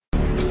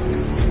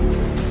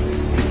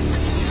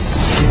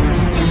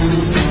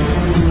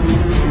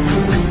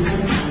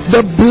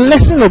The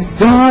blessing of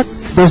God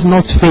does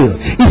not fail.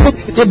 He said,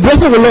 the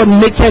blessing of the Lord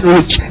maketh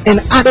rich and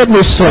added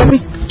no sorrow. Every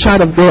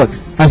child of God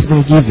has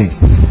been given,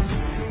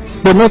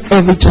 but not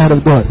every child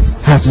of God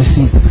has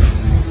received.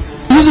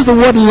 He uses the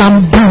word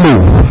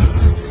lambano.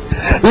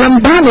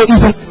 Lambano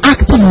is an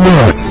active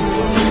word.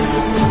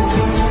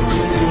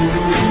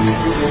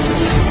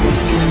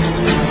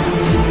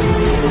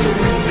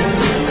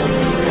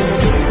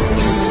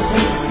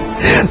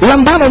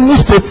 Lambano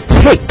means to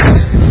take.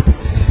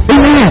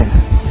 Amen.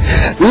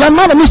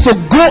 Lambano means to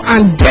go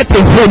and get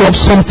a hold of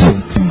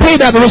something. They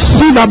that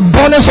receive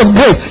abundance of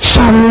grace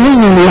shall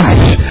reign in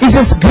life. It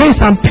says,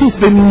 grace and peace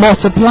be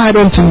multiplied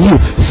unto you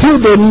through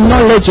the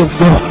knowledge of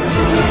God.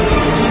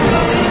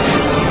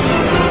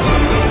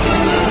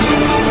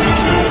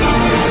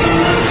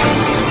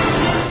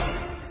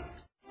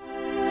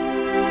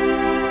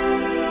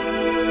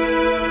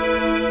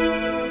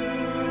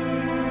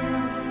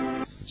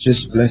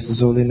 Just bless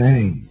his holy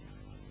name.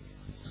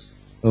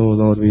 Oh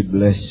Lord, we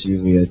bless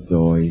you, we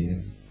adore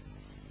you.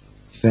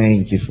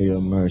 Thank you for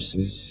your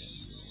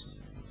mercies.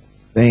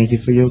 Thank you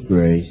for your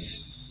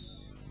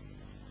grace.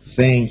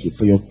 Thank you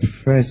for your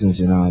presence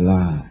in our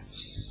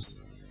lives.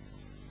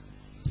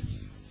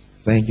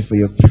 Thank you for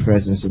your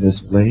presence in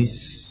this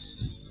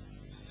place.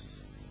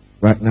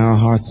 Right now, our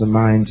hearts and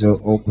minds are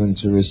open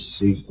to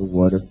receive the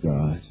word of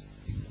God.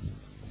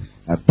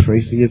 I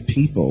pray for your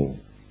people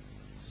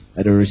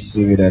that will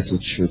receive it as the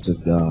truth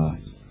of God,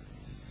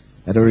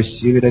 that will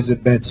receive it as a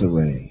better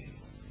way,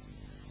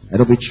 that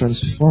will be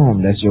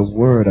transformed as your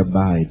word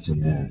abides in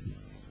them,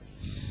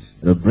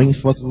 that will bring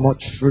forth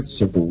much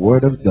fruits of the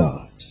word of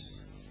God,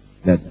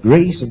 that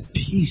grace and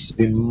peace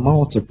be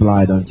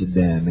multiplied unto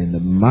them in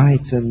the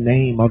mighty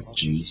name of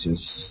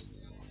Jesus.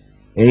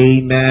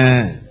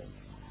 Amen.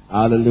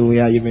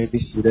 Hallelujah. You may be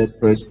seated.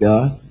 Praise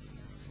God.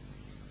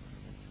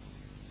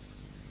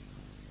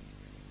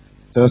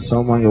 Tell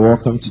someone you're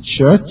welcome to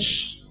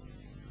church.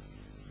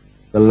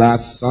 It's the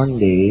last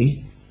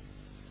Sunday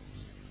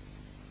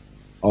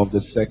of the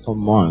second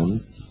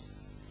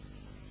month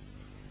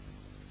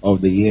of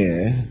the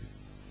year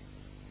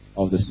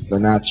of the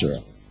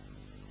supernatural.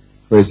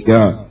 Praise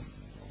God.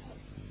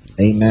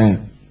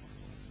 Amen.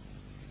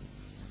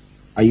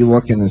 Are you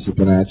walking in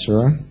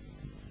supernatural?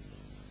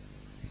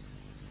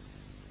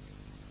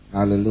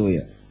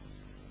 Hallelujah.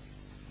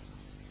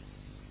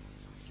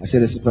 I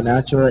said the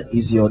supernatural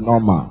is your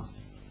normal.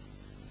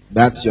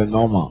 That's your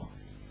normal.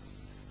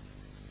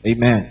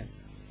 Amen.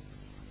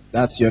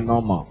 That's your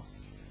normal.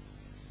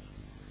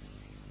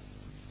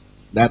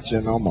 That's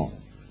your normal.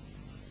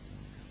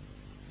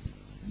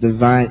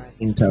 Divine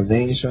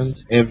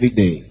interventions every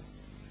day.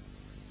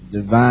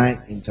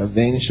 Divine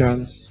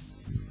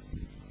interventions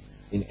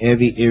in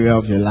every area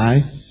of your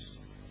life.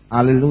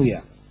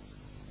 Hallelujah.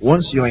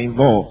 Once you're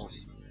involved,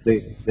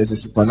 there's a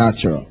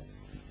supernatural.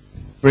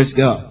 Praise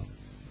God.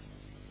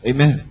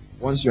 Amen.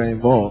 Once you're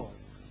involved,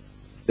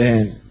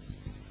 then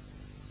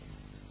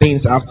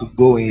things have to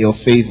go in your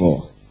favor.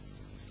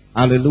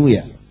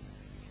 Hallelujah.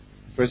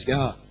 Praise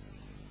God.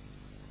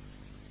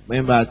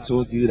 Remember I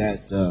told you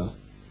that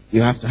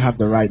you have to have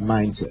the right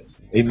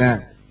mindset.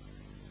 Amen.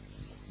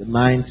 The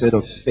mindset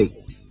of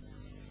faith.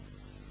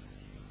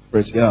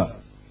 Praise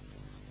God.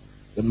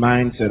 The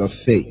mindset of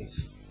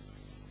faith.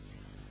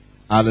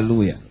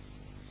 Hallelujah.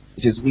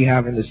 It says we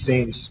have in the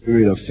same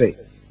spirit of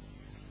faith.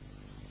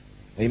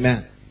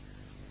 Amen.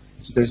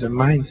 So there's a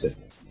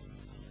mindset.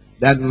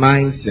 That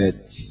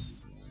mindset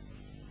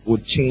will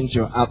change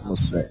your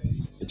atmosphere.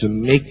 It will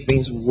make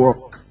things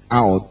work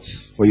out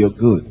for your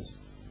good.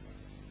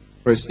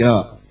 Praise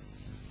God.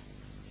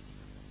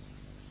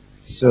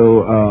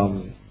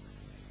 So,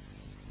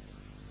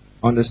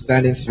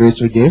 understanding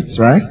spiritual gifts,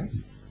 right?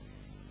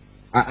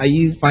 Are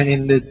you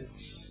finding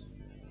this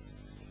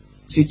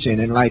teaching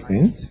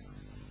enlightening?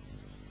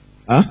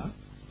 Huh?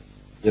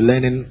 You're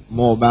learning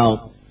more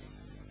about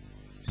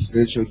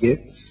spiritual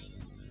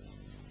gifts?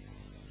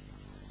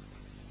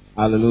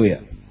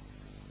 Hallelujah.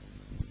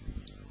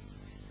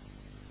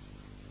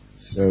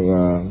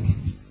 So,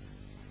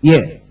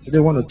 so they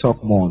want to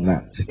talk more on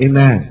that.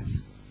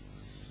 Amen.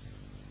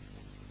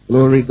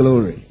 Glory,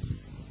 glory.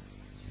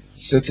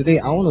 So today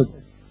I want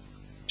to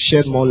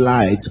shed more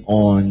light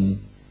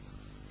on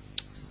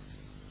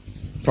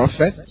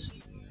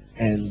prophets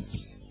and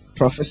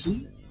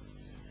prophecy,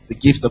 the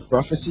gift of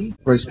prophecy.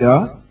 Praise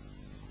God.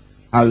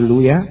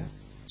 Hallelujah.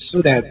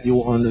 So that you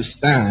will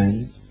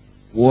understand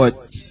what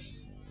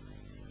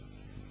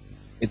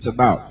it's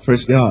about.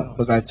 Praise God.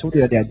 Because I told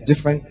you that there are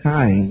different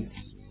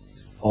kinds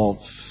of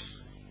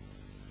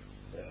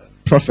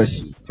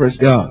prophecy. Praise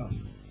God.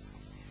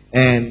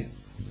 And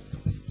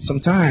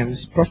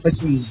sometimes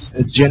prophecy is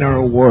a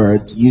general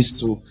word used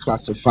to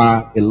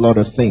classify a lot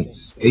of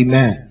things.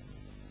 Amen.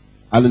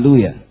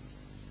 Hallelujah.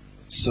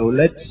 So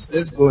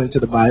let's go into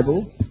the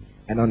Bible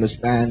and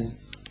understand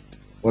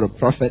what a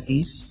prophet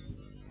is,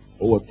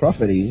 or what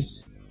prophet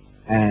is,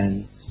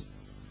 and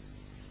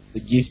the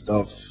gift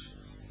of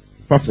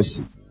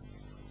prophecy.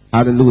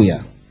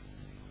 Hallelujah.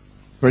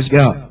 Praise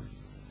God.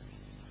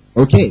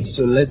 Okay,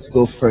 so let's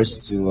go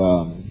first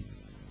to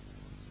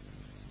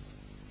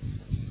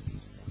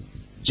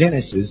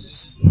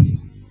Genesis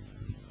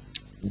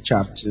in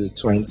chapter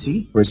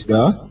 20, praise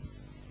God,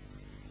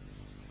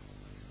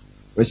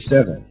 verse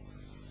 7.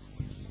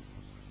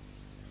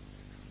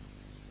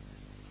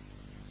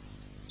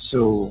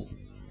 So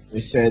we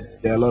said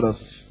there are a lot of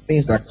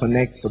things that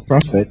connect a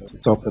prophet. To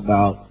talk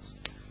about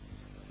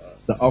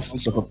the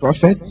office of a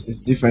prophet is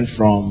different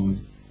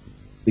from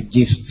the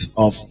gift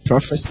of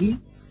prophecy,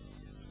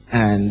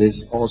 and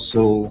there's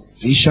also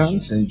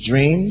visions and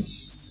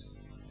dreams.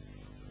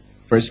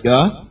 Praise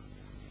God.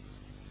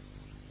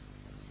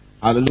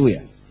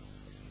 Hallelujah.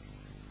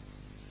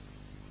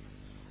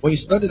 When you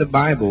study the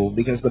Bible,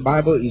 because the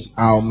Bible is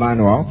our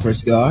manual,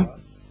 praise God,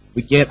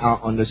 we get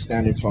our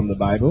understanding from the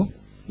Bible,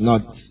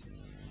 not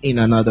in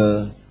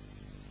another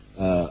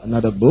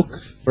book,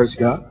 praise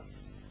God.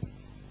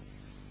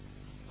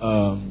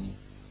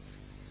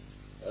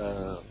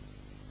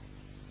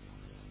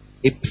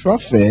 A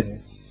prophet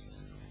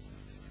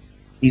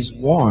is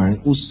one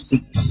who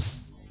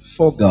speaks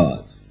for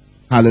God.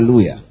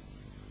 Hallelujah.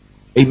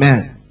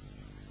 Amen.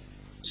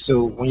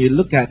 So when you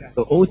look at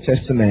the Old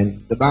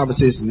Testament, the Bible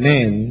says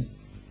men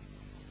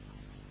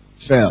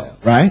fell,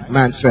 right?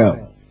 Man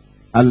fell.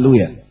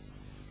 Hallelujah.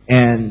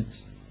 And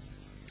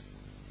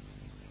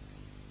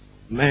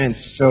man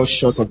fell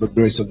short of the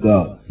grace of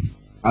God.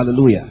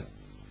 Hallelujah.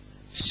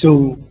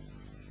 So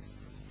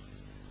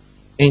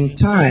in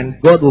time,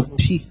 God will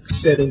pick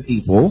certain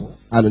people,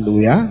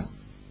 hallelujah,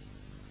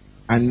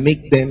 and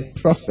make them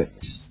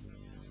prophets,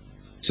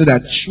 so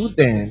that through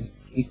them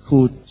he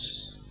could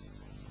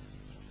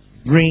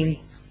bring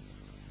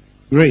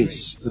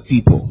grace to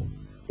people.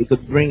 He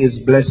could bring his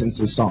blessings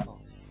to some.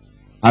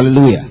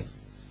 Hallelujah.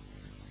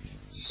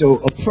 So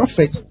a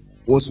prophet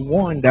was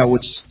one that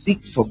would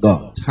speak for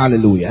God.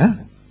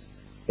 Hallelujah.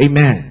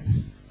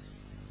 Amen.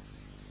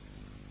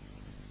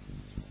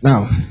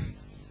 Now,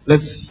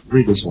 let's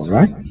read this one,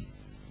 right?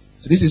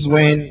 So this is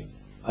when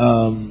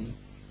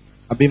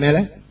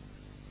Abimelech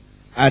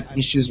had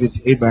issues with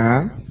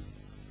Abraham,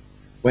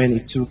 when he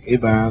took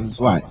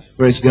Abraham's wife.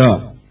 Praise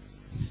God.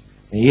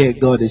 And here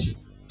God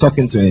is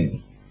talking to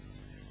him.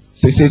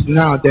 So he says,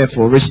 now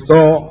therefore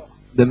restore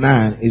the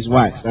man his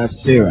wife.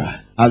 That's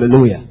Sarah.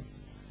 Hallelujah.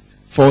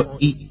 For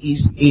he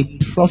is a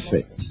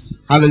prophet.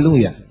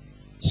 Hallelujah.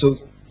 So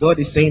God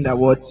is saying that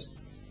what?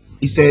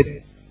 He said,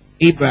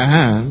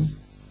 Abraham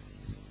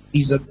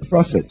is a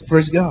prophet.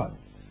 Praise God.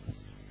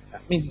 I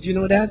mean, did you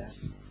know that?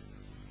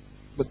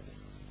 But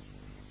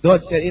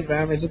God said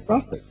Abraham is a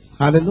prophet.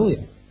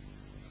 Hallelujah.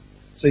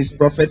 So it's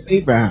prophet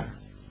Abraham.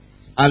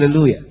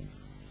 Hallelujah.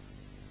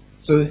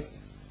 So he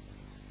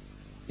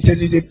says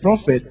he's a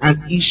prophet, and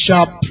he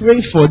shall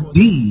pray for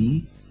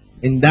thee,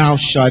 and thou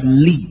shalt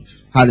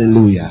live.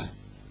 Hallelujah.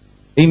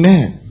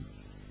 Amen.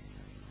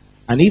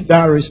 And if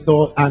thou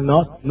restore and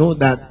not, know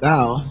that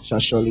thou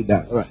shalt surely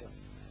die. All right.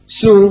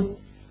 So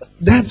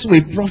that's what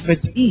a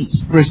prophet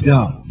is. Praise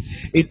God.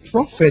 A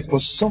prophet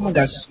was someone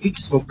that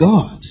speaks for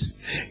God.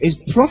 A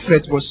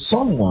prophet was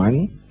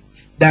someone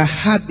that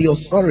had the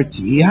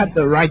authority. He had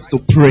the right to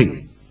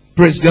pray.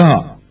 Praise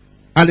God.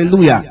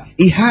 Hallelujah.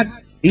 He had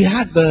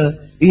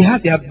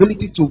the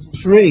ability to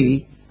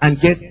pray and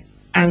get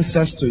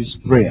answers to his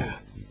prayer.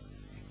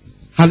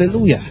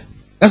 Hallelujah.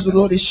 That's what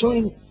God is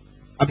showing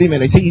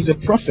Abimelech. Say he's a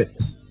prophet.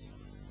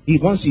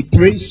 Once he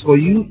prays for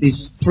you,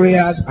 his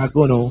prayers are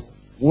going to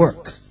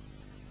work.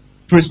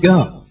 Praise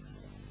God.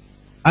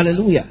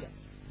 Hallelujah.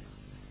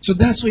 So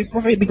that's what a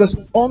prophet,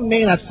 because all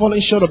men had fallen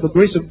short of the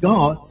grace of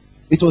God.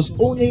 It was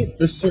only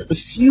the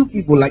few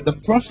people like the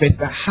prophet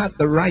that had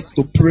the right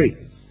to pray.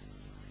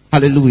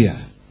 Hallelujah.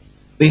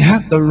 They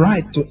had the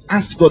right to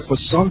ask God for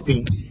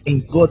something,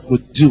 and God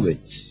would do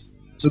it.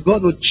 So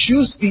God would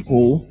choose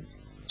people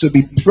to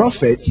be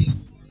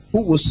prophets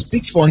who will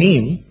speak for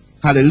him.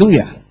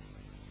 Hallelujah.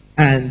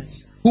 And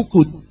who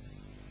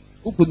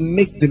could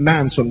make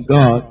demands from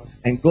God,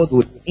 and God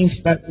would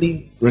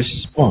instantly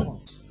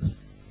respond.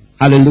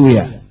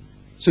 Hallelujah.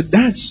 So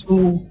that's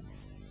who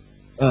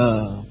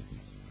a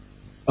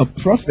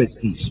prophet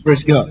is.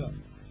 Praise God.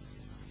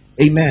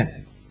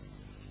 Amen.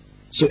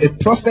 So a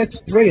prophet's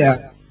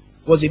prayer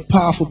was a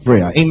powerful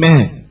prayer.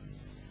 Amen.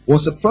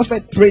 Was a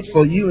prophet prayed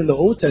for you in the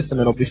Old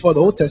Testament or before the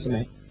Old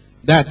Testament?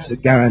 That's a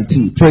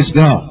guarantee. Praise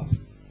God.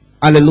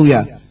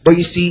 Hallelujah. But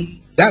you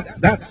see, that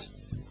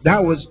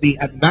was the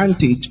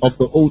advantage of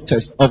the Old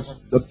Testament, of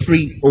the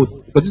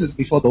pre-Old, because this is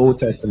before the Old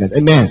Testament.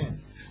 Amen.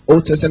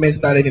 Old Testament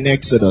started in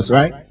Exodus,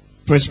 right?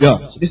 Praise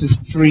God. So this is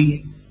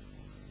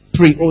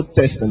pre-Old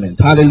Testament.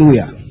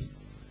 Hallelujah.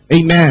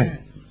 Amen.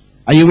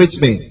 Are you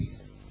with me?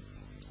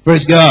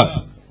 Praise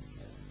God.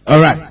 All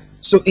right.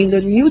 So in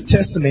the New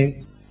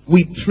Testament,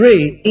 we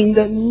pray in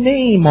the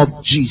name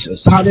of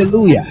Jesus.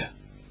 Hallelujah.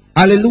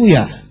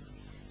 Hallelujah.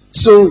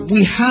 So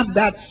we have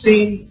that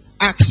same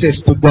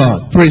access to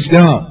God. Praise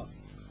God.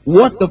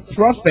 What the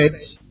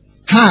prophets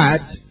had,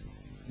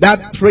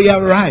 that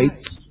prayer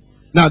right.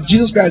 Now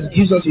Jesus Christ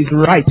gives us his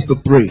right to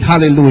pray.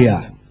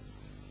 Hallelujah.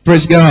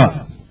 Praise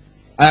God.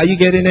 Are you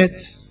getting it?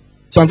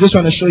 So I'm just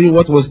trying to show you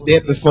what was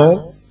there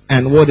before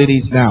and what it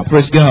is now.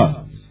 Praise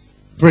God.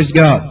 Praise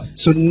God.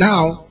 So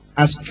now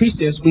as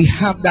Christians, we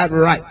have that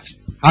right,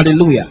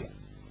 hallelujah,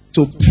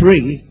 to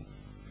pray,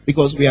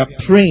 because we are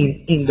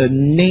praying in the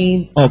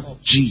name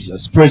of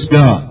Jesus. Praise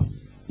God.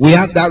 We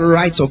have that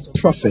right of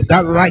prophet,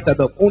 that right that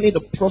only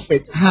the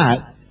prophet had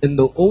in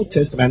the Old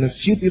Testament, and a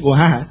few people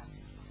had.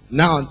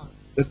 Now,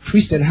 the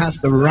Christian has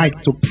the right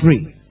to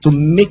pray, to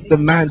make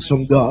demands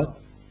from God.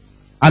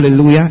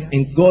 Hallelujah.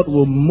 And God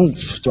will move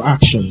to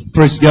action.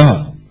 Praise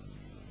God.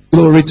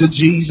 Glory to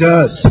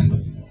Jesus.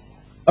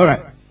 All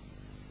right.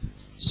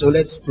 So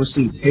let's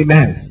proceed.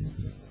 Amen.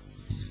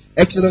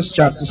 Exodus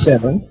chapter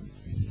 7,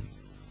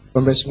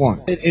 from verse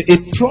 1.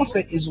 A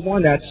prophet is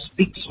one that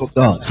speaks for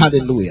God.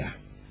 Hallelujah.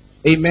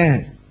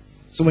 Amen.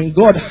 So when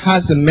God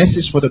has a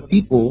message for the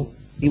people,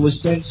 he will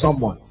send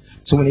someone.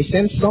 So when he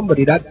sends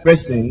somebody, that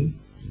person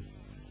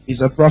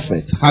is a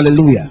prophet.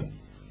 Hallelujah.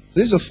 So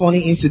this is a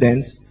funny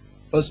incident,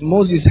 because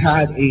Moses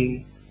had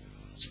a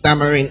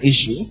stammering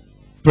issue.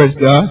 Praise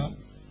God.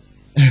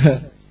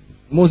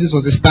 Moses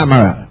was a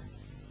stammerer.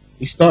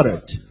 He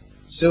stuttered.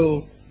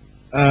 So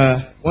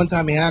one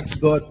time he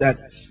asked God that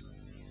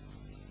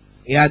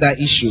he had that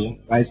issue,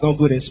 that he's not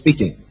good in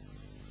speaking.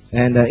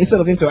 And instead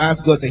of him to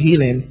ask God to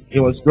heal him, he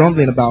was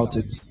grumbling about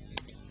it.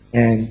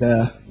 And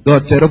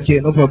God said, okay,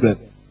 no problem.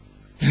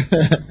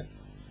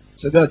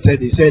 So God said,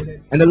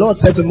 and the Lord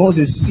said to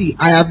Moses, see,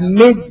 I have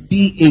made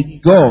thee a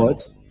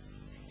God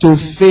to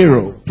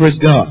Pharaoh. Praise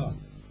God.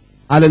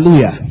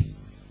 Hallelujah.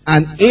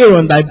 And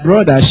Aaron thy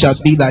brother shall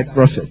be thy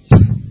prophet.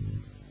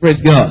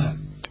 Praise God.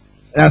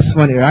 That's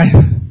funny, right?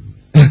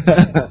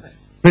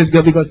 Praise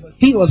God, because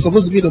he was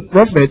supposed to be the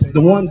prophet,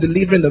 the one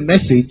delivering the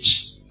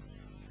message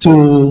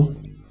to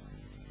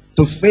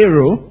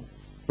Pharaoh.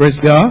 Praise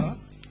God.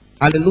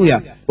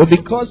 Hallelujah. But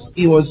because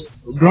he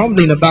was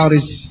grumbling about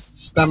his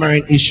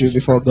stammering issue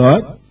before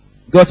God,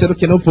 God said,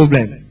 okay, no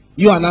problem.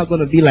 You are now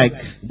going to be like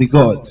the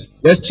God.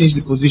 Let's change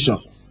the position.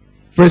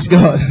 Praise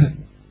God.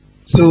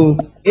 So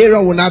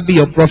Aaron will not be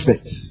your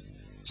prophet.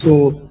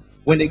 So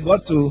when they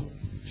got to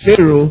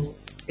Pharaoh,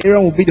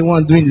 Aaron will be the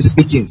one doing the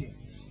speaking.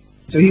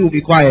 So he will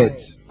be quiet.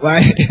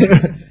 Why?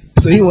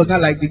 So he was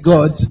not like the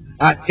God.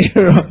 And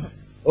Aaron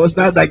was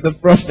not like the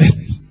prophet.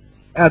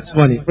 That's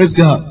funny. Praise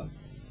God.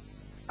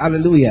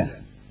 Hallelujah.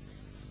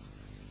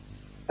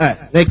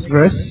 Alright, next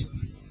verse.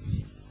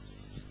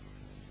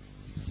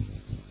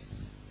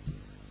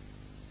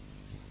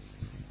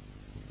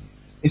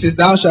 It says,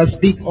 thou shalt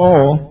speak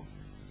all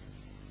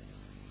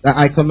that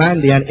I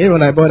command thee, and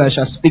Aaron thy brother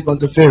shall speak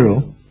unto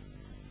Pharaoh,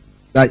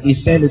 that he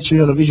send the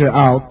children of Israel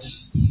out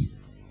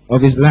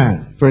of his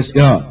land. Praise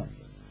God.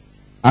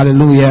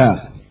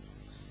 Hallelujah.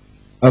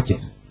 Okay.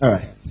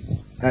 Alright.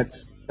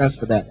 That's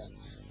for that.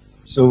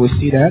 So we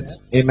see that.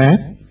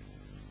 Amen.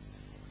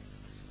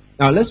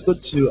 Now let's go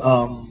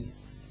to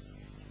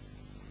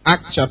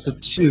Acts chapter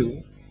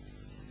 2,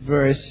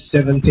 verse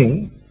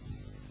 17.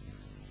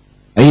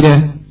 Are you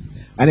there?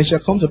 And it shall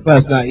come to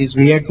pass. Now he's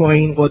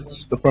re-echoing what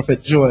the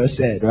prophet Joel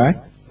said, right?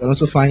 You can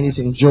also find this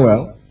in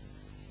Joel,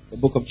 the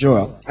book of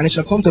Joel. And it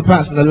shall come to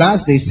pass in the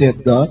last day, said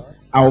God,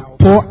 I will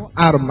pour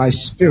out of my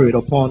spirit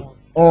upon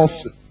all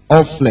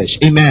flesh.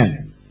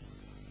 Amen.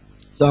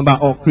 So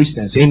about all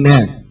Christians.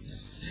 Amen.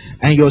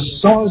 And your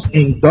sons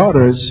and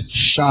daughters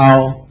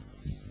shall.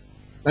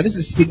 Now this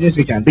is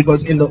significant,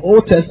 because in the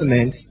Old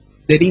Testament,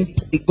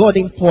 God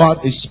didn't pour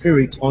out his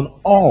spirit on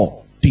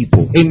all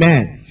people.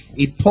 Amen.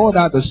 He poured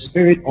out the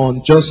spirit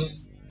on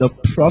just the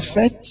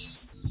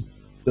prophets,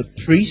 the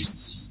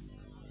priests,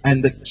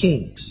 and the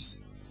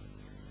kings.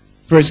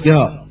 Praise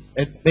God.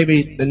 And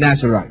maybe the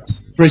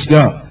Nazarites. Praise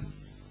God.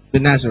 The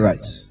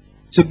Nazarites.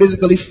 So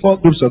basically 4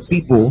 groups of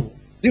people.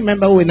 Do you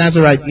remember who a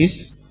Nazarite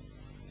is?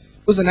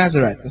 Who's a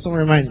Nazarite? Can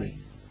someone remind me?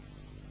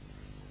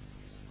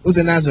 Who's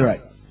a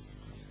Nazarite?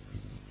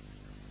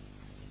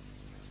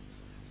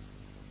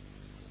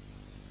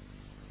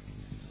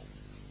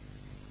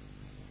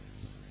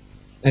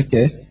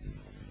 Okay.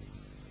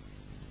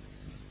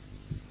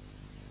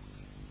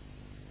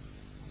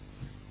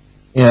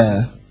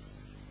 Yeah.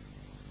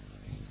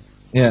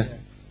 Yeah.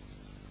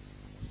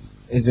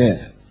 Is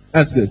there?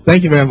 That's good.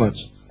 Thank you very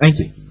much. Thank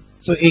you.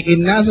 So a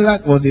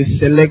Nazarite was a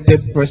selected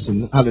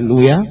person,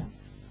 hallelujah,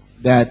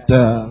 that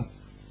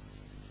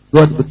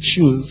God would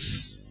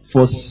choose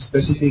for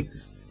specific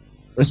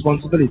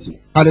responsibility.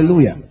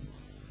 Hallelujah.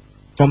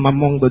 From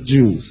among the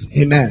Jews.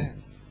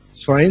 Amen.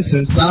 For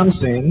instance,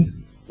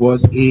 Samson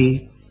was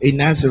a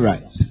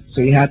Nazarite.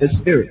 So he had the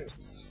spirit.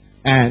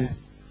 And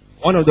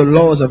one of the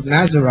laws of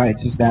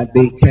Nazarites is that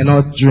they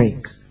cannot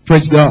drink.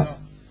 Praise God.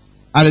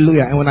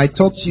 Hallelujah. And when I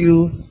taught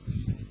you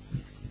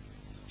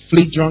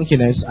fleet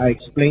drunkenness, I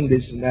explained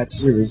this in that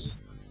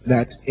series,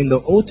 that in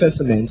the Old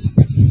Testament,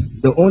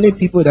 the only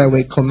people that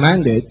were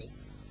commanded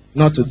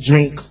not to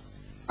drink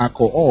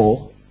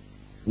alcohol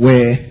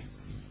were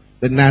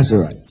the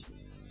Nazarites.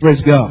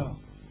 Praise God.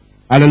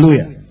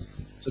 Hallelujah.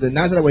 So the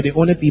Nazarites were the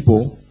only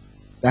people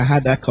that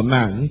had that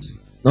command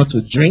not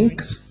to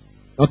drink,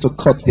 not to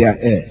cut their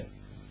hair.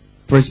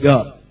 Praise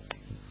God.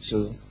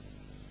 So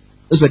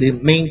those were the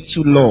main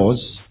 2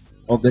 laws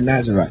of the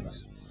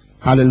Nazarites.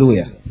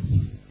 Hallelujah.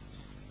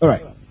 All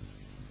right.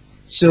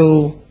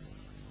 So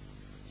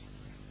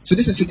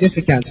this is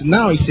significant. So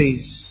now he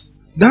says,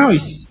 now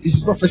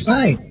he's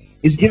prophesying.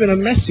 He's giving a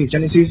message,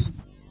 and he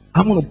says,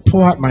 I'm going to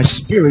pour out my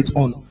spirit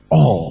on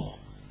all.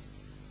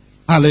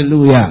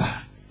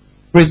 Hallelujah.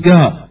 Praise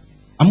God.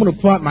 I'm going to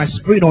pour out my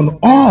spirit on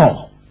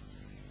all.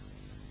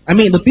 I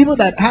mean, the people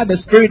that had the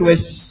spirit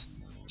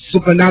was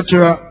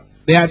supernatural.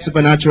 They had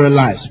supernatural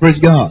lives. Praise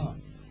God.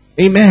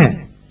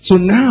 Amen. So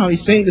now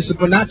he's saying the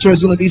supernatural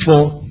is going to be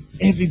for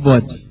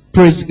everybody.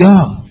 Praise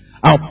God.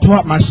 I'll pour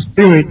out my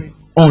spirit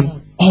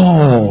on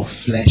all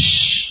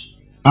flesh.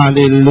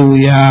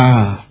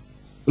 Hallelujah.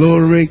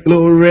 Glory,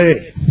 glory.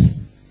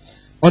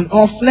 On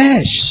all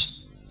flesh.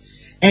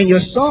 And your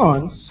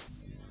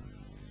sons,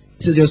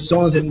 he says your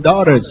sons and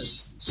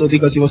daughters. So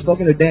because he was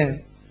talking to them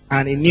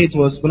and he knew it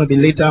was going to be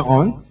later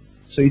on,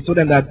 so he told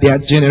them that their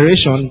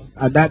generation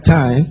at that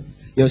time,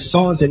 your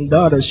sons and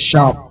daughters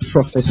shall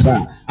prophesy.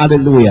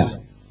 Hallelujah.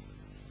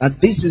 And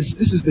this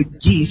is the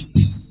gift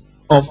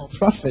of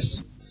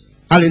prophecy.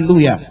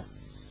 Hallelujah.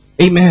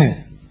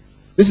 Amen.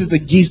 This is the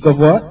gift of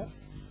what?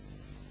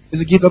 It's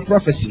the gift of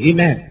prophecy.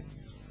 Amen.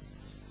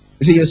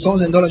 He says, your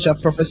sons and daughters shall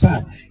prophesy.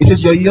 He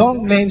says, your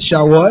young men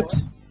shall what?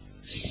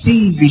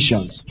 See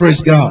visions.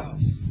 Praise God.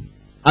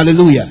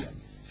 Hallelujah.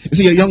 He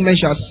says, your young men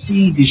shall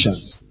see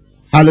visions.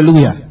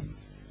 Hallelujah.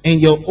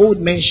 And your old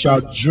men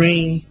shall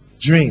dream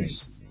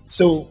dreams.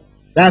 So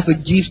that's the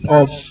gift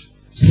of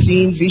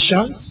seeing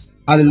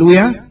visions.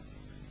 Hallelujah.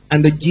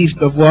 And the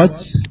gift of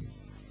what?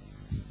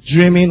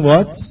 Dreaming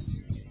what?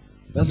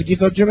 That's the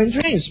gift of dreaming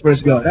dreams.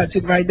 Praise God. That's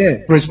it right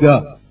there. Praise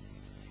God.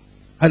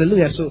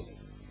 Hallelujah. So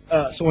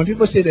when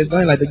people say there's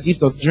nothing like the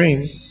gift of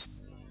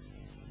dreams,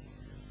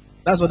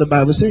 that's what the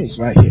Bible says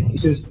right here. It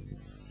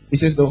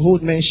says the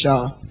old men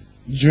shall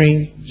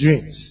dream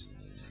dreams.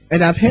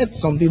 And I've heard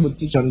some people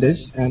teach on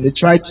this, and they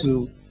try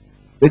to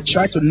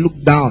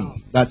look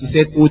down that he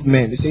said old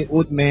men. They say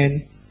old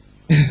men.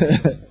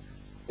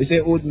 They say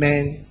old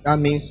men. That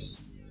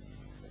means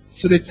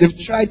so they've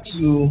tried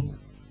to,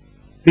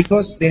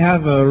 because they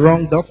have a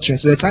wrong doctrine.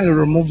 So they're trying to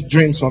remove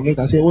dreams from it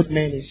and say old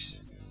man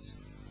is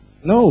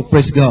no.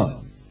 Praise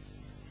God.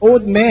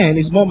 Old man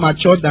is more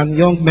mature than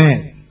young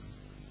man.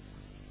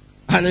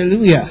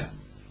 Hallelujah.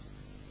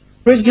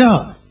 Praise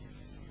God.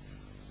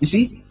 You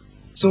see?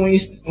 So when you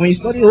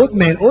study old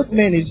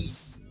man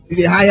is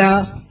a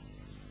higher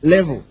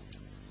level.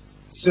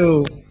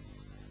 So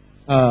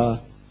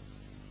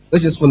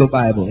let's just follow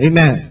Bible.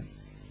 Amen.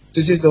 So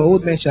it says the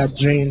old man shall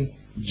dream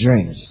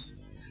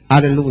dreams.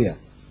 Hallelujah.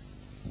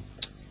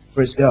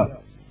 Praise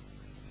God.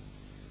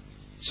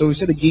 So we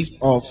said the gift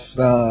of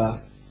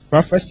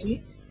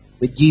prophecy,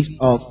 the gift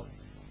of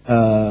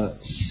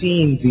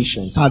seeing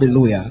visions.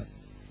 Hallelujah.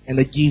 And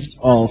the gift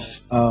of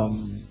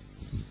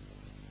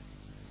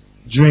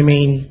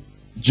dreaming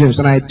dreams.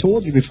 And I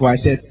told you before, I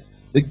said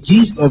the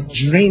gift of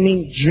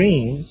dreaming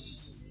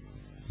dreams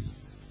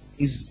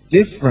is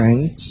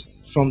different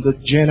from the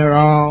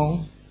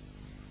general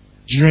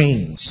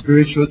dreams,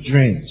 spiritual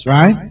dreams,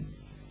 right?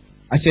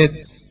 I said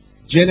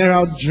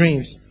general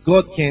dreams,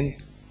 God can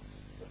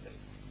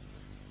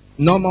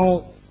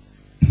normal.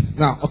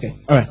 Now, okay,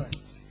 all right.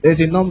 There's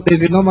a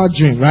normal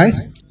dream, right?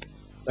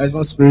 That's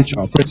not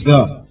spiritual. Praise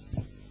God,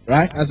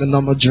 right? That's a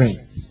normal dream.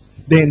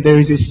 Then there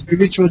is a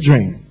spiritual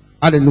dream.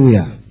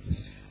 Hallelujah.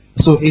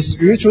 So a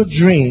spiritual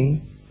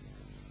dream,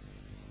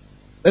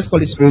 let's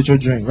call it spiritual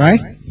dream, right?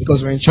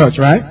 Because we're in church,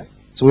 right?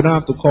 So we don't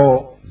have to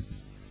call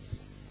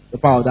the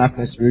power of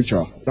darkness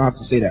spiritual. We don't have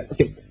to say that.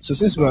 Okay, so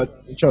since we're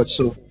in church,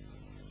 so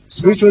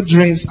spiritual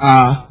dreams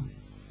are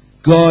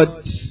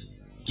God's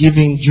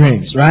giving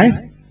dreams, right?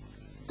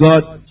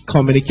 God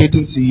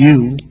communicating to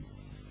you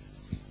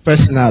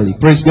personally.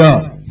 Praise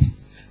God.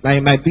 Now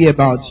it might be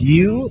about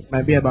you, it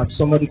might be about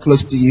somebody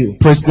close to you.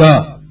 Praise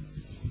God.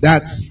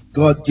 That's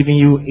God giving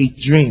you a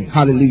dream.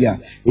 Hallelujah.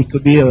 It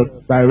could be a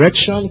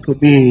direction, it could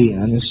be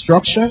an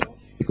instruction,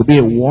 it could be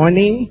a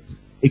warning,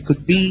 it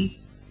could be,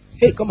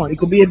 hey, come on, it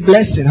could be a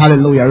blessing.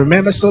 Hallelujah.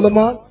 Remember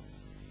Solomon?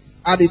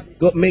 How did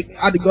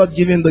God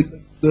give him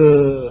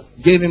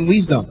gave him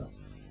wisdom?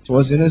 It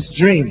was in his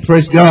dream.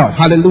 Praise God.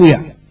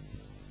 Hallelujah.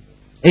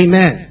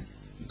 Amen.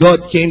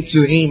 God came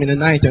to him in the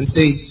night and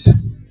says,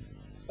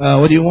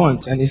 what do you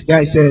want? And this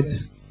guy said,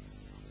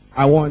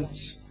 I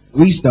want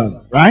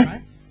wisdom,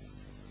 right?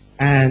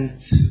 And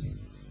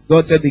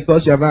God said,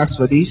 because you have asked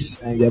for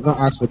this and you have not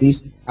asked for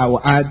this, I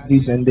will add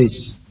this and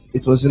this.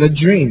 It was in a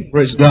dream.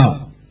 Praise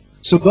God.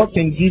 So God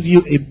can give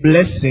you a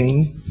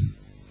blessing,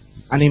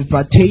 an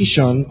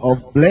impartation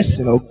of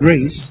blessing or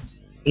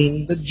grace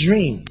in the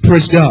dream.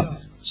 Praise God.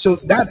 So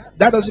that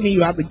doesn't mean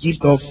you have the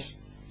gift of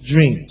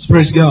dreams.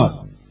 Praise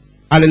God.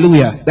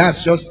 Hallelujah.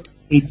 That's just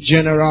a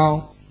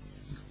general.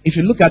 If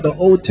you look at the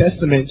Old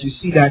Testament, you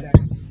see that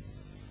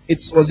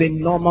it was a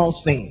normal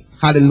thing.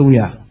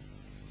 Hallelujah.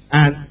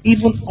 And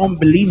even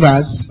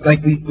unbelievers,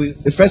 like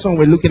the first one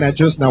we're looking at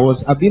just now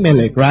was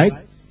Abimelech, right?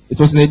 It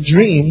was in a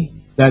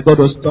dream that God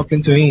was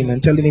talking to him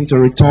and telling him to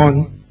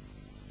return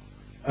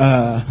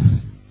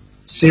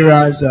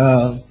Sarah,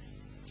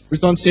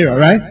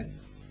 right?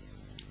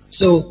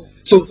 So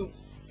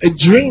a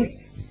dream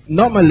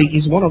normally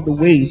is one of the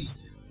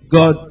ways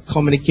God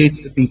communicates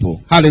to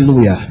people.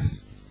 Hallelujah.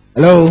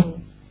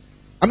 Hello?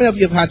 How many of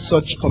you have had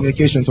such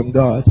communication from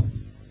God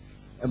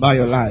about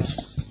your life?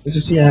 Let's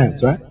just see your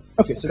hands, right?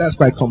 Okay, so that's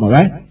quite common,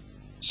 right?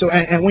 So,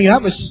 and when you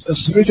have a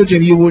spiritual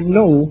dream, you would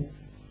know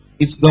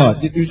it's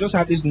God. You just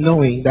have this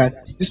knowing that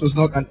this was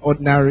not an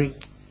ordinary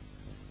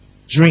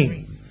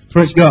dream.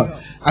 Praise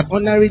God. An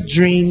ordinary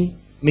dream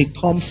may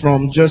come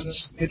from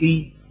just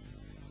maybe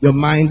your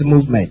mind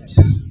movement.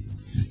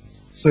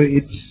 So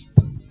it's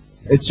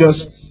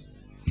just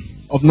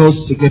of no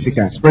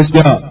significance. Praise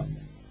God.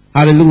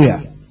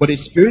 Hallelujah. But a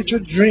spiritual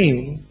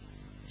dream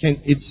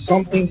it's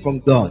something from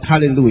God.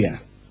 Hallelujah.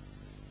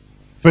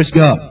 Praise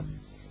God.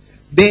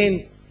 Then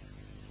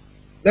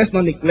let's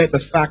not neglect the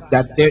fact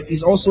that there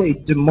is also a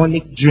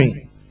demonic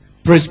dream.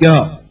 Praise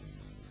God.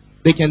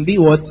 There can be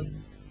what?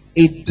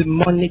 A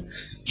demonic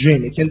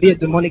dream. It can be a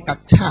demonic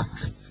attack.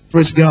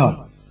 Praise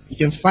God. You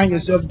can find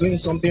yourself doing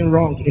something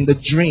wrong in the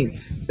dream.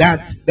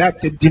 That's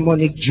a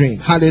demonic dream.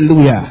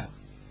 Hallelujah.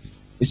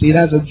 You see,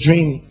 that's a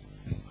dream,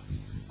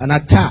 an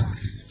attack.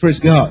 Praise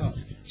God.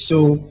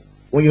 So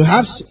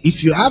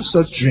if you have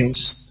such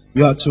dreams,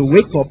 you are to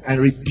wake up and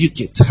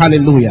rebuke it.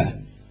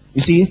 Hallelujah.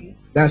 You see,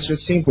 that's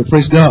just simple.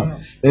 Praise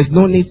God. There's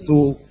no need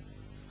to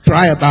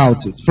cry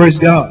about it. Praise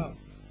God.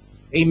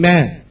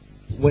 Amen.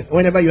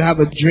 Whenever you have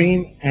a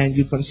dream and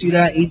you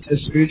consider it a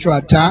spiritual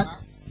attack,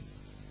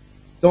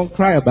 don't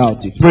cry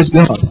about it. Praise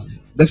God.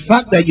 The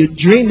fact that you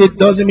dreamed it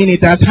doesn't mean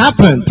it has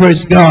happened.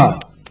 Praise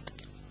God.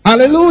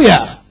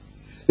 Hallelujah.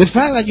 The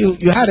fact that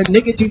you had a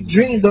negative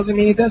dream doesn't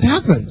mean it has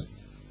happened.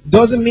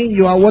 Doesn't mean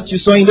you are what you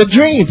saw in the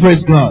dream.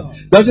 Praise God.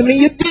 Doesn't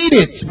mean you did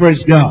it.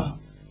 Praise God.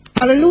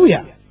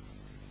 Hallelujah.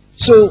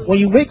 So when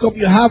you wake up,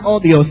 you have all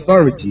the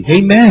authority.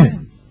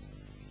 Amen.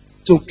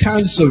 To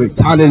cancel it.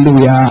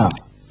 Hallelujah.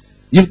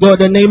 You've got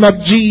the name of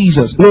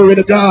Jesus. Glory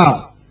to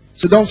God.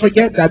 So don't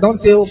forget that. Don't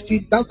say,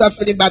 don't start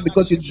feeling bad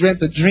because you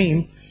dreamt a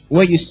dream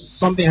where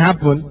something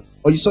happened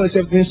or you saw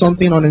yourself doing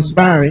something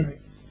uninspiring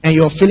and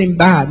you're feeling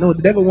bad. No,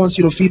 the devil wants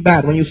you to feel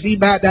bad. When you feel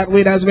bad that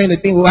way, that's when the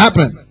thing will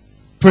happen.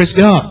 Praise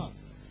God.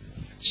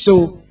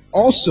 So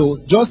also,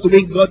 just the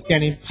way God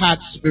can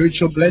impart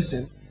spiritual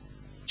blessing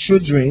through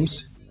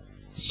dreams,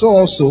 so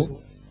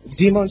also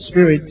demon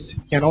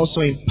spirits can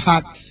also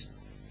impart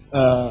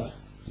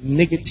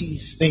negative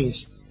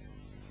things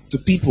to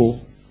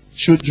people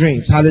through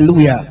dreams.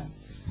 Hallelujah.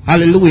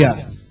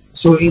 Hallelujah.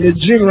 So in the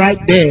dream right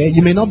there,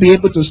 you may not be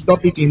able to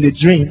stop it in the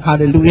dream.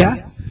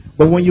 Hallelujah.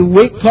 But when you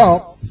wake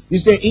up, you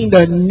say, in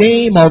the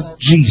name of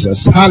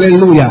Jesus.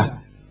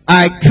 Hallelujah.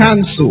 I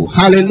cancel.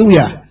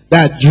 Hallelujah.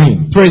 That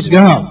dream. Praise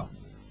God.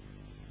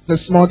 It's a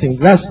small thing.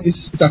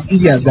 It's as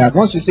easy as that.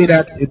 Once you say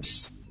that,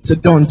 it's a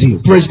done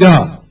deal. Praise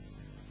God.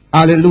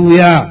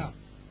 Hallelujah.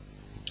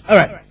 All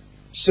right.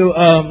 So,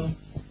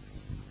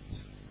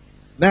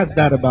 that's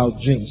that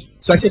about dreams.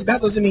 So I said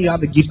that doesn't mean you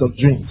have a gift of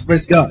dreams.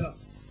 Praise God.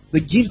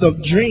 The gift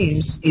of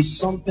dreams is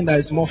something that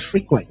is more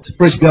frequent.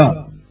 Praise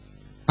God.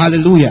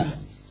 Hallelujah.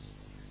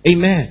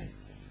 Amen.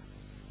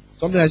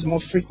 Something that is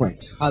more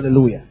frequent.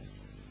 Hallelujah.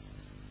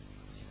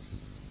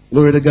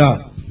 Glory to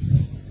God.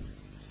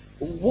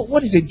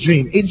 What is a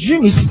dream? A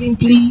dream is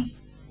simply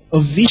a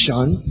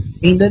vision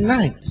in the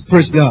night.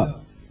 Praise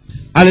God.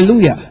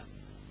 Hallelujah.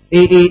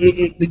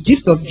 The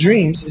gift of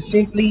dreams is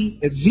simply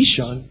a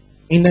vision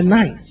in the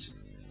night.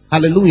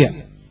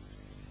 Hallelujah.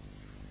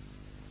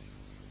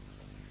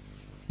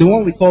 The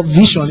one we call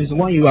vision is the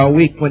one you are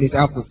awake when it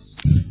happens.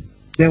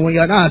 Then when you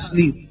are not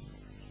asleep,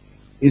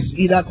 it's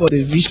either called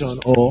a vision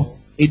or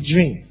a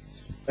dream.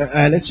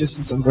 Let's just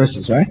see some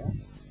verses, right?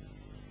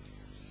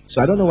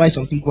 So I don't know why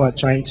some people are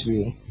trying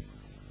to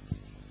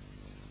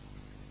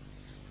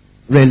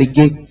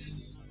relegate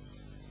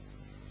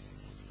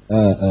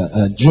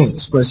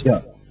dreams. Praise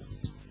God.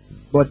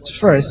 But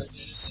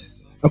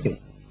first, okay.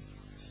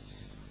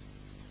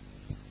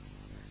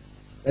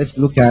 Let's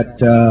look at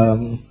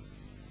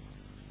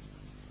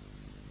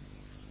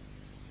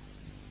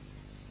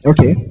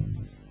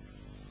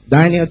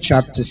Daniel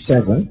chapter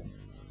 7.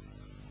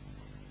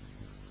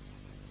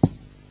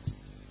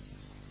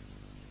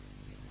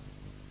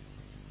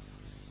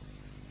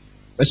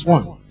 Verse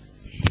 1.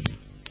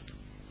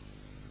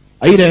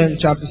 Are you there in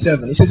chapter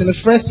 7? It says, in the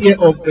first year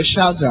of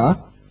Belshazzar,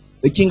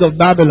 the king of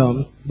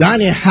Babylon,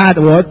 Daniel had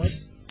what?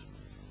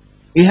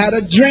 He had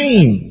a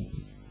dream.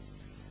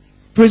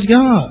 Praise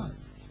God.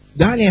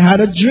 Daniel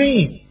had a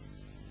dream.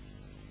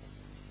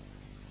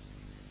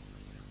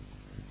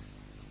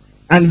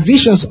 And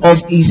visions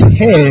of his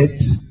head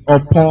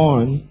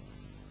upon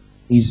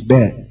his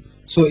bed.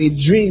 So a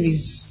dream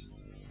is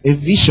a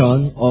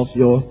vision of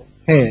your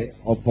head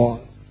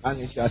upon, and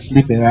you are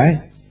sleeping,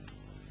 right?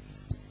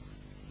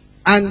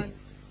 And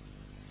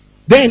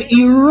then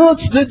he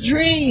wrote the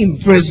dream.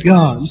 Praise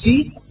God. You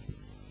see?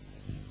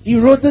 He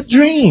wrote the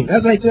dream.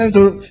 That's why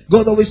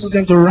God always tells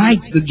them to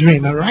write the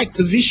dream and write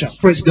the vision.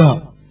 Praise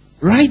God.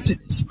 Write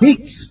it.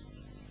 Speak.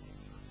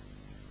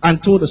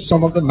 And told the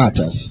sum of the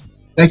matters.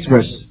 Next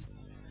verse.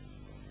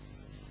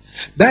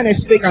 Then he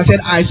spake and said,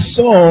 I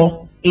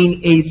saw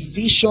in a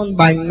vision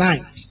by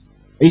night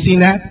Are you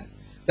seeing that?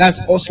 That's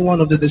also one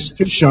of the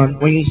description.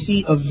 When you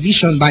see a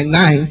vision by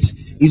night,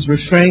 is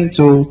referring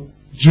to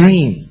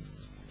dream.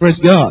 Praise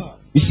God.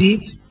 You see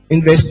it?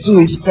 In verse 2,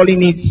 he's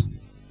calling it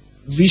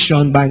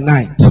vision by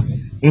night.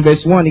 In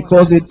verse 1, he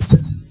calls it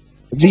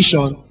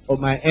vision of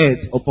my head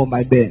upon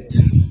my bed.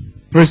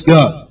 Praise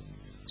God.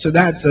 So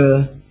that's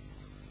a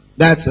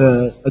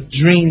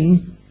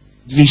dream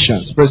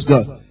visions. Praise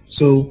God.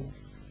 So,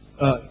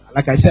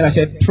 like I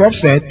said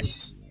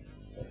prophets,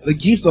 the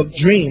gift of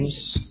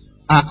dreams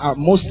are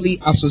mostly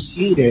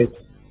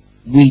associated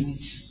with,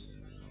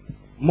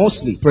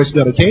 praise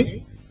God,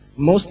 okay?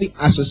 Mostly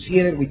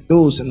associated with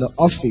those in the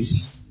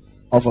office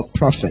of a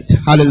prophet.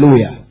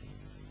 Hallelujah.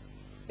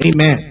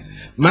 Amen.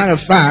 Matter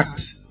of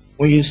fact,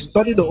 when you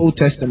study the Old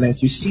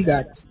Testament, you see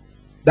that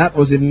that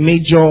was a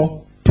major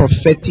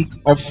prophetic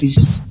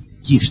office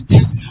gift.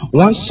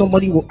 Once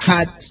somebody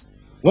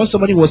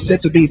was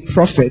said to be a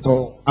prophet,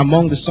 or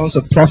among the sons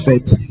of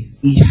prophets,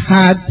 he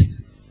had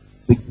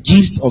the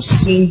gift of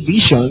seeing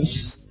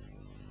visions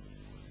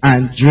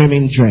and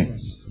dreaming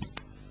dreams.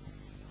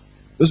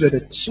 Those were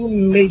the two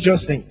major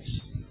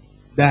things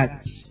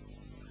that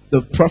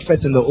the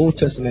prophets in the Old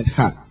Testament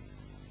had.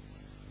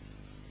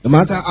 No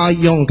matter how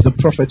young the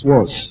prophet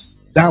was,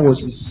 that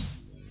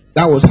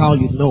was how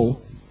you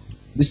know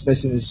this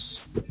person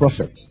is the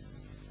prophet.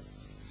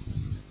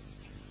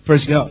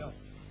 Praise God.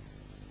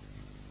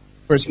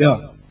 Praise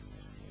God.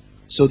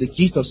 So the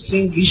gift of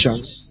seeing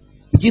visions,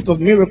 the gift of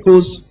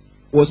miracles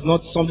was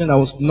not something that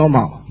was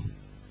normal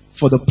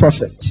for the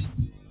prophet.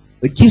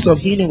 The gift of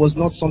healing was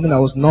not something that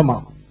was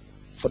normal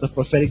for the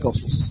prophetic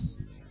office.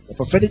 The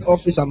prophetic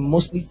office are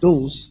mostly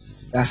those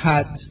that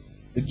had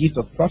the gift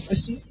of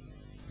prophecy,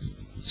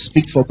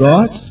 speak for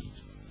God,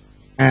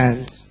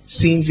 and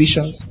seeing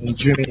visions and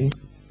dreaming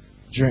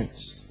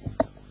dreams.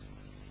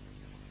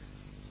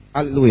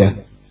 Hallelujah.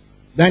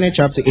 Daniel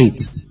chapter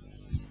 8,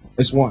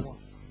 verse 1.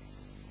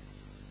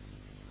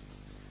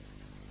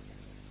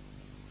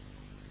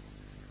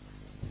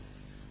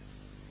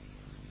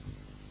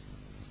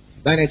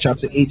 Daniel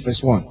chapter 8,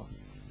 verse 1.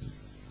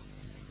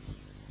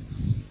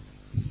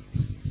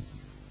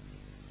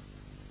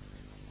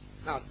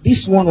 Now,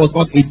 this one was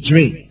not a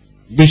dream,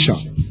 vision.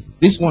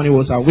 This one, he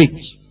was awake.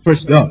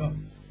 Praise God.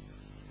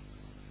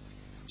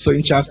 So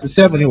in chapter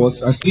 7, he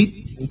was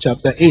asleep. In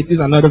chapter 8, this is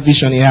another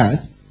vision he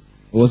had.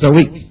 He was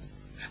awake.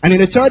 And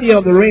in the third year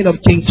of the reign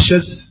of King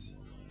Shazar,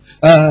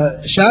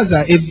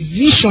 a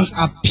vision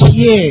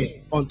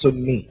appeared unto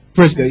me.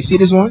 Praise God. You see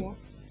this one?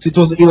 So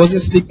he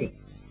wasn't sleeping.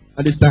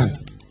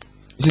 Understand?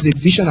 He says, a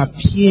vision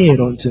appeared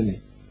unto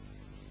me.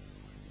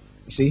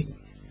 You see?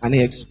 And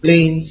he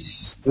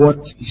explains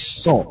what he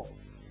saw.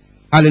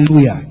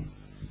 Hallelujah.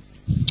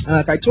 And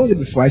like I told you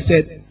before, I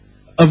said,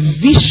 a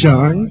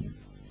vision,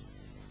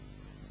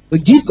 the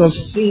gift of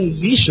seeing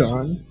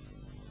vision,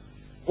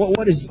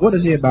 what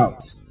is it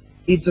about?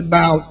 It's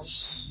about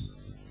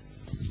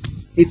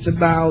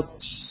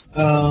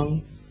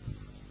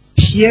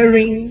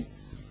hearing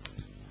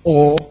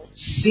or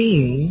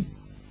seeing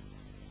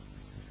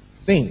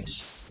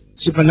things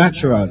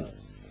supernaturally.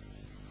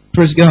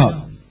 Praise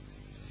God.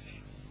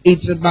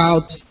 It's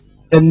about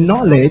a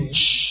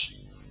knowledge,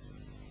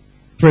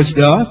 praise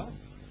God,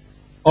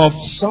 of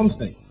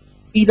something,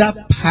 either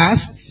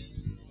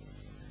past,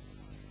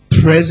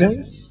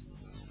 present,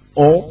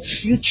 or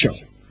future.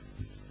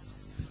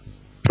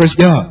 Praise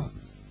God.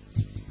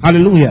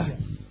 Hallelujah.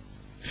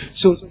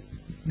 So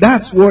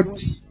that's what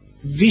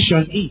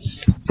vision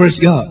is. Praise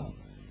God.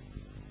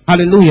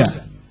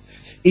 Hallelujah.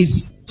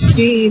 Is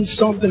seeing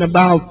something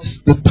about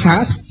the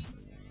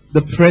past,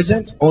 the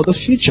present, or the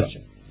future.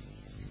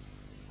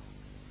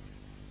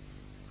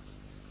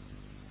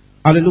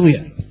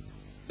 Hallelujah.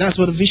 That's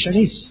what a vision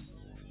is.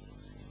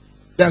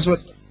 That's what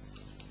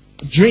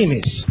a dream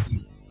is.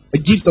 A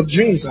gift of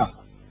dreams are.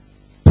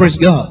 Praise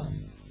God.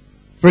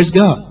 Praise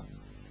God.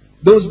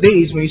 Those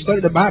days when you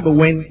study the Bible,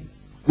 when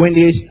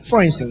there's,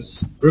 for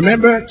instance,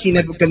 remember King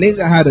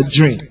Nebuchadnezzar had a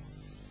dream.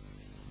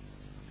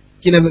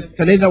 King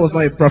Nebuchadnezzar was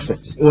not a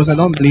prophet. He was an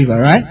unbeliever,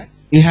 right?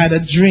 He had a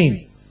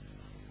dream.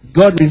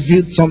 God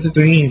revealed something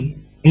to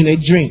him in a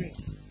dream.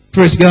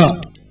 Praise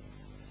God.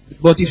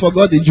 But he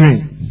forgot the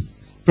dream.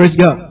 Praise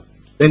God.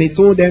 Then he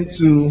told the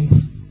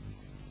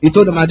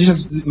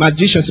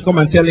magicians to come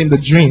and tell him the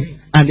dream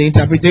and the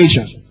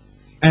interpretation.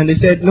 And they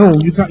said, no,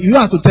 you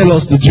have to tell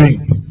us the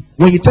dream.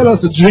 When you tell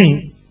us the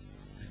dream,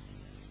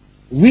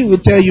 we will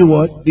tell you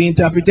what? The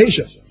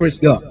interpretation. Praise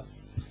God.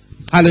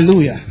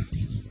 Hallelujah.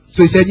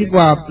 So he said, you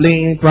are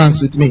playing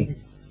pranks with me.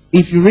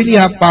 If you really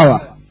have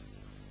power,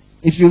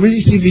 if you really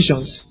see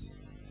visions,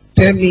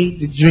 tell me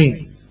the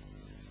dream.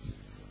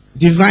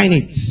 Divine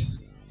it.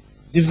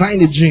 Divine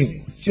the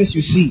dream. Since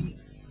you see.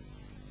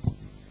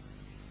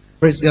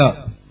 Praise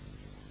God.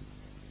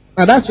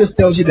 Now that just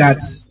tells you that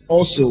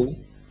also,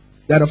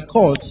 that of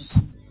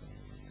course,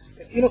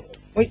 you know,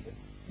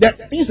 there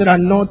are things that are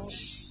not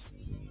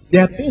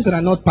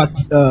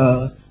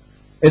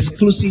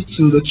exclusive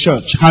to the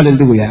church.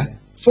 Hallelujah.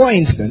 For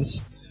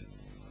instance,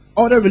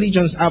 other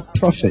religions have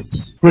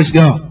prophets. Praise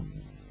God.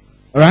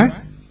 Alright?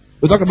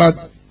 We talk about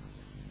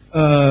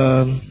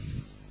um,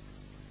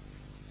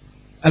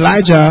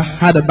 Elijah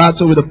had a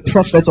battle with the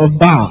prophet of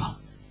Baal.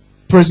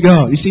 Praise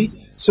God. You see?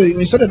 So when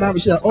you saw the Bible, you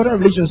see that other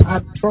religions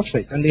had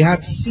prophets and they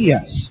had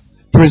seers.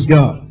 Praise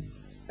God.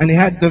 And they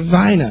had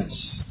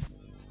diviners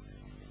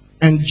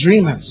and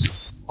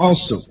dreamers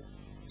also.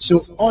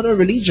 So other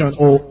religion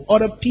or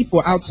other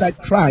people outside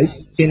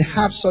Christ can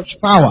have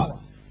such power.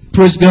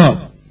 Praise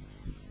God.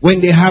 When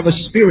they have a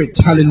spirit,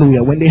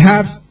 hallelujah. When they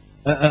have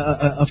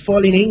a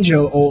fallen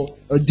angel or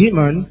a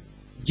demon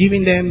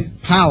giving them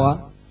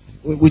power.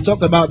 We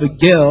talked about the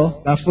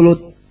girl that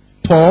followed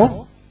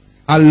Paul.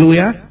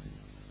 Hallelujah.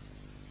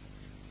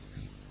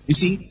 You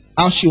see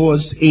how she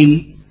was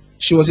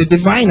a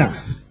diviner.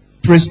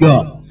 Praise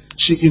God.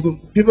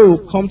 People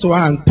would come to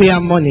her and pay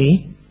her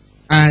money,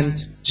 and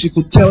she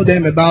could tell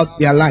them about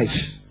their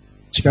life.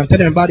 She can tell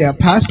them about their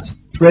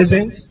past,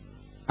 present,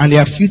 and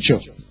their future.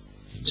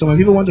 So when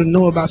people want to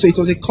know about, so it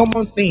was a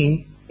common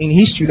thing in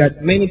history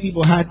that many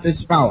people had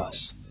these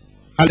powers.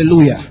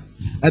 Hallelujah.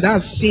 And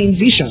that's seeing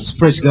visions.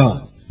 Praise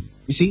God.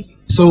 You see?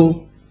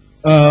 So,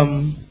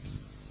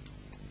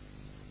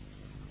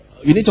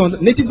 you need to,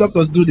 native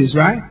doctors do this,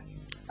 right?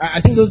 I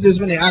think those days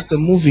when they act a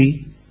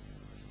movie,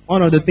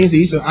 one of the things they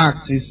used to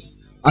act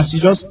is, as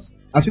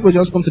people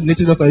just come to the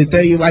native doctor, they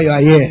tell you why you are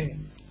here.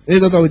 The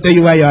native doctor will tell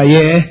you why you are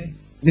here.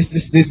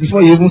 This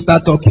before you even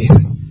start talking.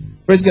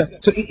 Praise God.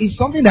 So it's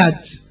something that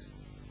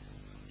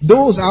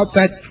those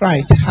outside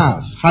Christ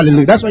have.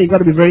 Hallelujah. That's why you got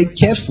to be very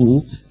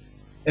careful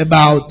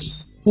about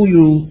who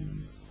you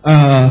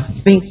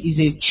think is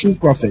a true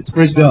prophet.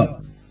 Praise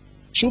God.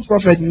 True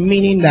prophet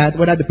meaning that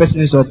whether the person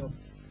is of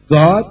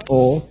God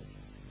or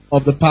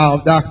of the power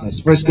of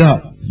darkness. Praise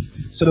God.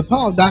 So the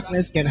power of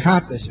darkness can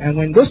have this. And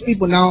when those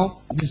people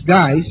now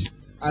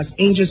disguise as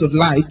angels of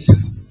light,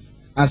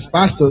 as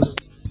pastors,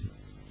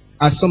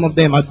 as some of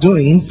them are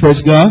doing,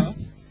 praise God,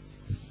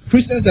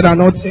 Christians that are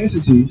not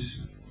sensitive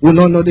will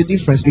not know the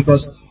difference,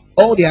 because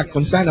all they are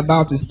concerned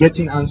about is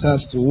getting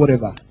answers to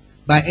whatever.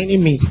 By any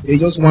means, they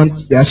just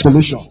want their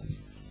solution.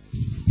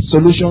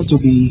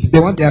 They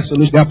want their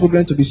solution, their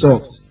problem to be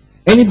solved.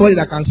 Anybody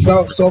that can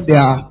solve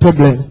their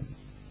problem,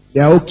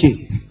 they are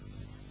okay.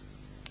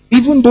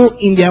 Even though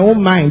in their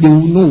own mind they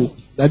will know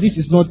that this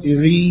is not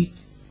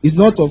it's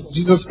not of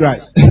Jesus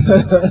Christ.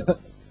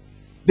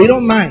 They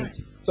don't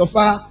mind. So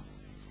far,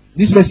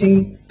 this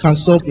person can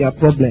solve their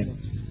problem.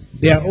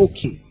 They are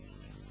okay.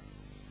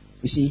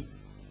 You see?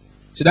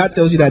 So that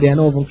tells you that they are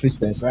not even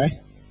Christians, right?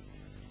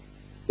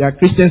 They are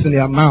Christians in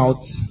their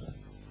mouth,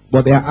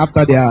 but they are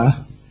after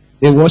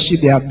they worship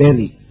their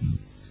belly,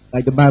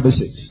 like the Bible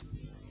says.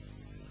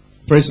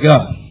 Praise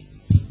God.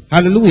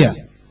 Hallelujah.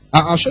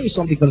 I'll show you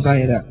something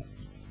concerning that.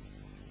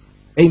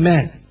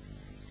 Amen.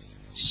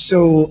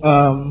 So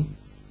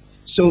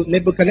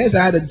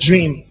Nebuchadnezzar had a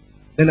dream.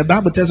 Then the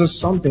Bible tells us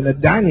something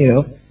that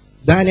Daniel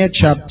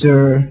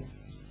chapter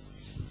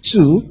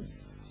 2.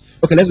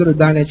 Okay, let's go to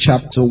Daniel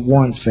chapter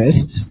 1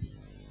 first,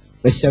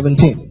 verse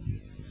 17.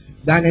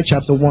 Daniel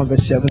chapter 1,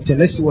 verse 17.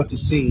 Let's see what it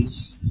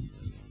says.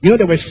 You know,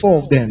 there were 4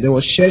 of them. There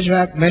was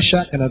Shadrach,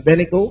 Meshach, and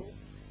Abednego.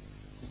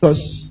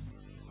 Because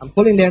I'm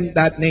calling them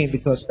that name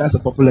because that's a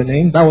popular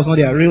name. That was not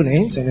their real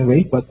names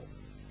anyway, but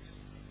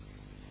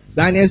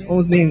Daniel's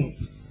own name.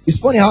 It's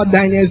funny how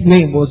Daniel's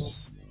name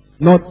was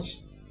not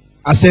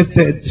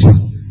accepted.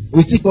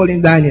 We still call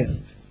him Daniel.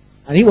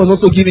 And he was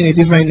also given a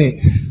different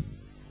name.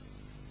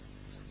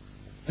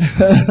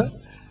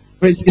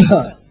 Praise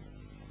God.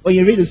 When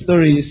you read the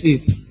story, you see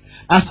it.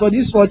 As for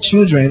these 4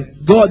 children,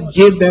 God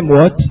gave them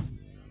what?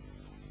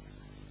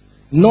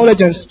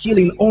 Knowledge and skill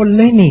in all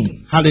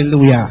learning.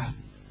 Hallelujah.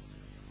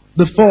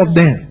 The 4 of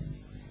them.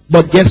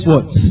 But guess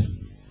what?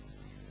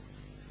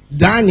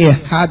 Daniel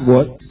had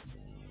what?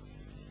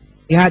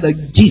 He had a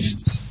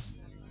gift.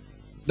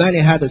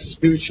 Daniel had a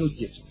spiritual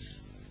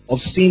gift of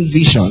seeing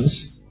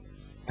visions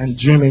and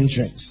dreaming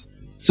dreams.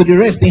 So the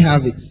rest didn't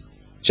have it.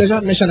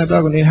 Shadrach, Meshach, and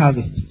Abednego didn't have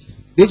it.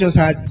 They just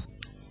had,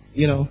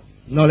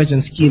 knowledge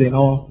and skill in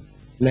all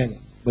learning.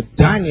 But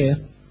Daniel,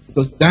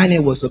 because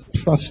Daniel was a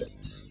prophet.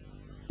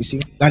 You see,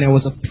 Daniel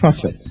was a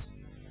prophet.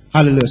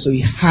 Hallelujah. So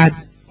he had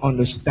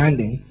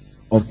understanding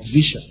of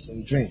visions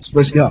and dreams.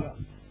 Praise God.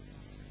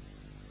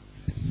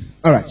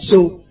 All right.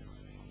 So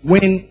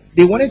when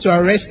they wanted to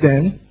arrest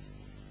them,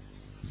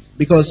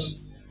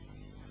 because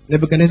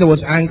Nebuchadnezzar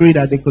was angry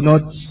that they could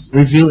not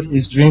reveal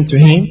his dream to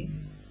him,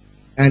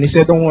 and he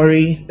said, don't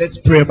worry, let's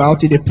pray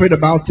about it. They prayed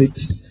about it,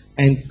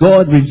 and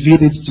God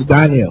revealed it to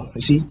Daniel.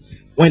 You see,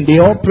 when they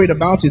all prayed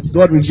about it,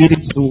 God revealed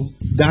it to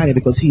Daniel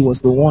because he was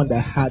the one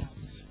that had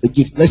the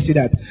gift. Let's see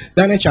that.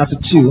 Daniel chapter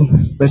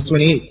 2, verse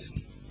 28.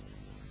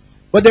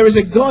 But there is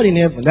a God in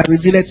heaven that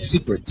revealeth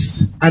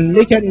secrets, and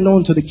maketh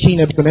known to the king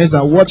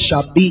Nebuchadnezzar what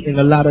shall be in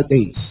the latter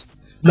days.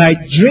 Thy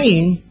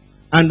dream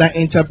and thy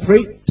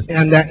interpret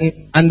and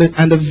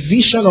the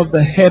vision of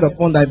the head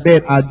upon thy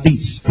bed are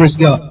these. Praise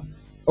God.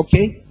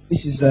 Okay,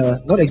 this is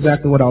not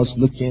exactly what I was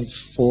looking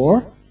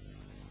for,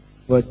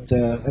 but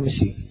let me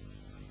see.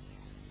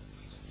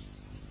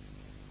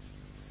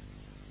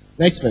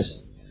 Next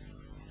verse.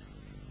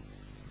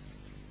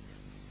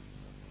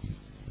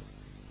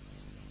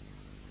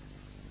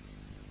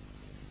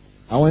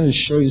 want to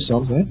show you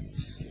something.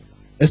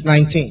 Verse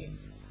 19.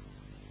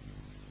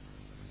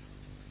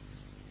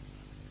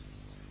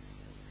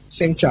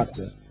 Same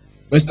chapter.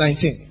 Verse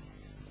 19.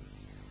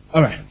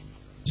 Alright.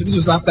 So this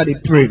was after they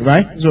prayed,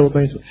 right? This is what we're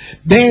going through.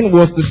 Then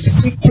was the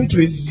secret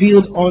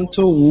revealed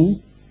unto who?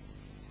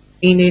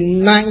 In a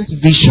ninth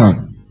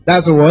vision.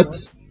 That's a what?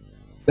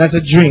 That's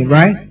a dream,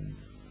 right?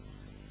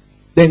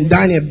 Then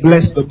Daniel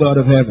blessed the God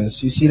of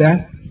heavens. You see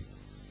that?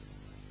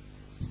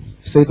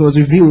 So it was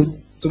revealed.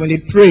 So when they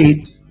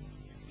prayed,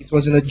 it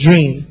was in a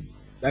dream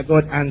that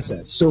God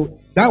answered. So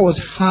that was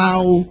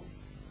how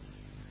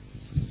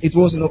it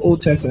was in the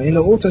Old Testament. In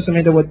the Old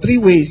Testament, there were three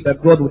ways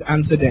that God would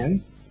answer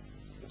them.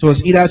 It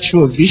was either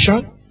through a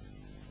vision,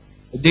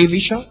 a day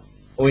vision,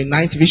 or a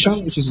night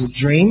vision, which is a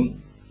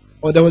dream,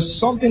 or there was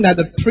something that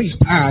the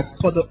priest had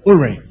called the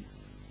Urim.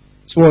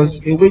 It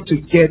was a way to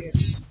get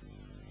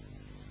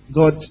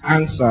God's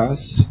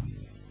answers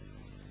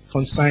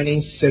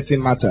concerning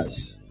certain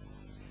matters.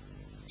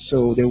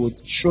 So they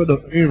would show the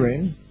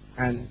Urim,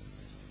 and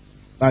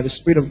by the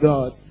Spirit of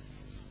God,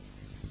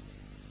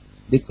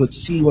 they could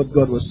see what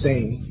God was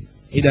saying.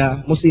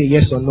 Either mostly a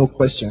yes or no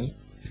question.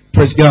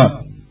 Praise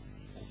God.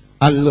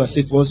 Hallelujah. So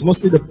it was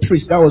mostly the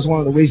priest. That was one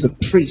of the ways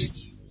the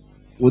priests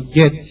would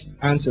get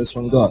answers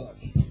from God.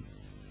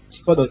 It's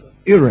called the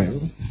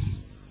Urim.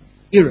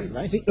 Urim,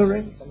 right? Is it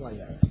Urim? Something like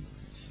that, right?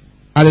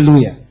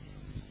 Hallelujah.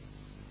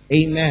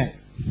 Amen.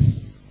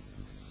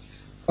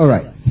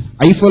 Alright.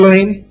 Are you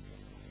following?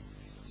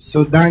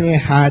 So Daniel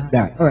had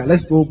that. Alright,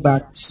 let's go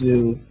back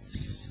to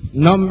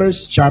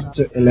Numbers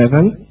chapter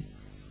 11.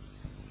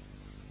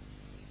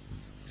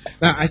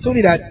 Now, I told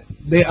you that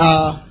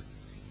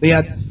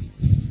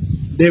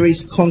there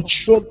is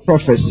controlled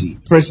prophecy.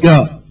 Praise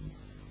God.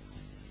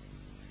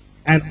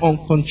 And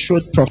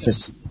uncontrolled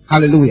prophecy.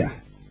 Hallelujah.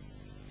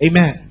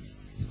 Amen.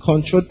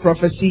 Controlled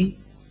prophecy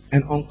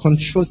and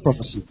uncontrolled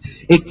prophecy.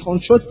 A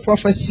controlled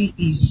prophecy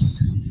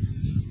is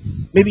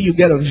maybe you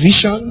get a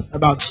vision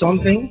about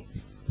something,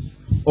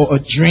 or a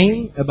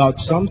dream about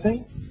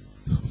something,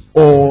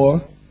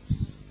 or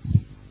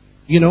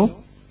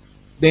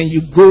then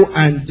you go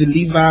and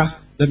deliver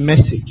the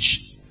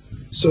message.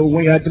 So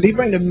when you are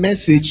delivering the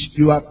message,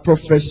 you are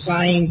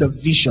prophesying the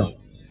vision.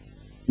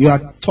 You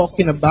are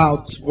talking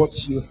about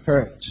what you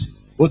heard,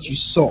 what you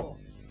saw.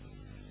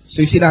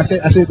 So you see that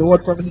I said the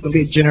word prophecy can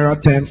be a general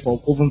term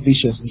for open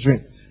visions and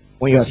dreams.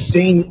 When you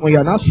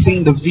are not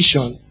saying the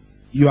vision,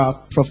 you are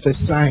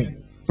prophesying.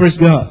 Praise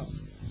God.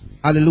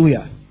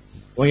 Hallelujah.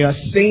 When you are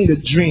saying the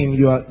dream,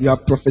 you are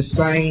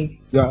prophesying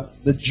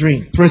the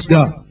dream. Praise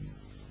God.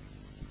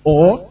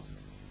 Or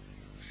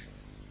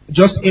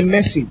just a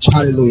message.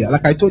 Hallelujah.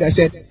 Like I told you, I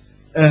said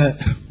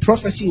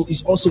prophecy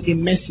is also a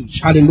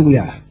message.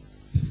 Hallelujah.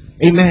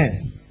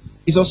 Amen.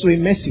 It's also a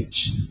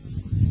message.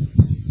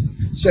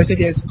 So I said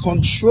there's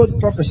controlled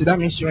prophecy. That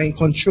means you are in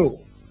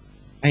control.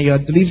 And you are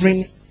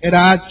delivering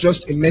either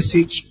just a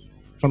message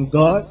from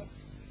God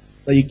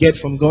that you get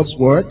from God's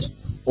word,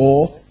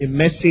 or a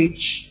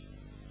message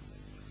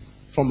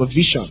from a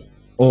vision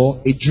or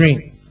a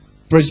dream.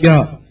 Praise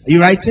God. Are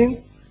you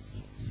writing?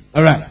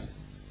 Alright.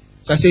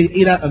 So I say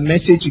either a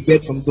message you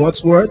get from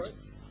God's word,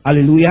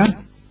 hallelujah,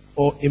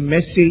 or a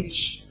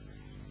message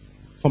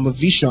from a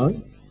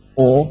vision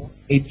or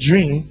a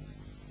dream.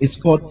 It's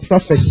called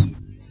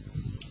prophecy.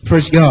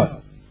 Praise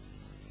God.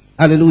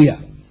 Hallelujah.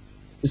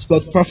 It's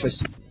called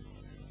prophecy.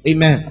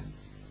 Amen.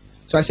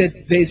 So I said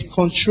there is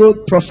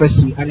controlled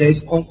prophecy and there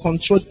is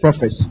uncontrolled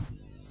prophecy.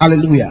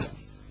 Hallelujah.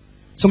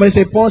 Somebody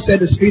say, Paul said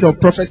the spirit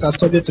of prophets are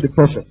subject to the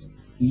prophets.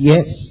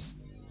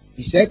 Yes.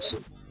 He said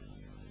so.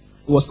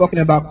 He was talking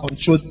about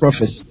controlled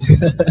prophecy.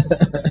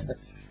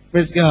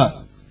 Praise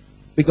God.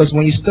 Because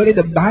when you study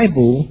the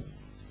Bible,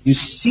 you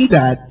see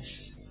that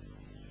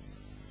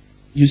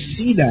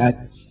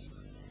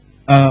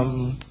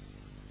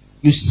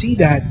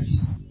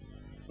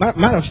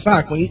matter of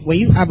fact, when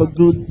you have a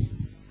good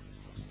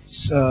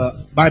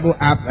Bible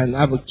app and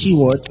have a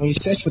keyword, when you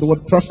search for the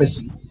word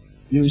prophecy,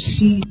 you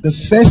see the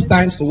first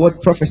times the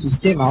word prophecies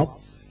came out.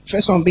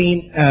 First one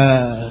being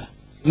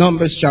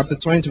Numbers chapter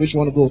 20, which you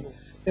want to go.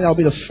 Then that'll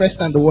be the first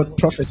time the word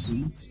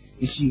prophecy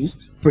is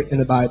used in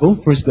the Bible.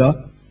 Praise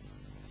God.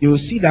 You will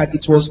see that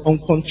it was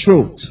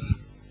uncontrolled.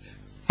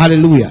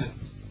 Hallelujah.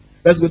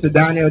 Let's go to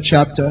Daniel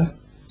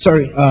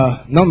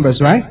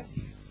Numbers, right?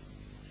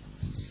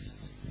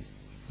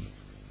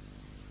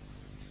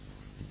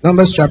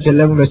 Numbers chapter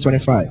 11 verse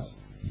 25.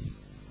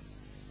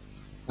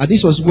 And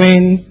this was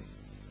when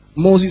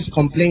Moses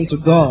complained to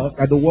God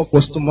that the work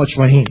was too much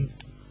for him.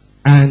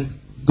 And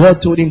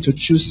God told him to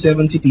choose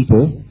 70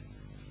 people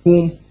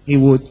whom he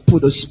would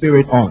put the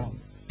Spirit on.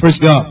 Praise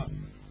God.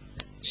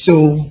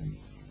 So,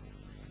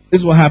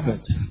 this is what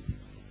happened.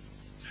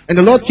 And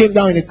the Lord came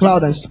down in a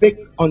cloud and spake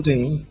unto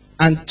him,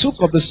 and took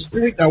of the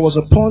Spirit that was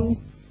upon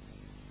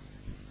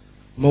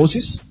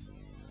Moses,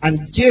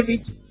 and gave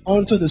it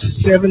unto the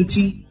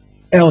 70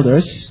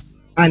 elders.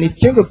 And it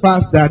came to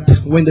pass that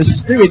when the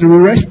Spirit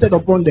rested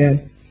upon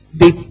them,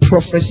 they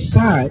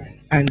prophesied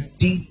and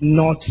did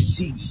not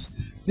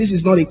cease. This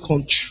is not a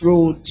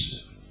controlled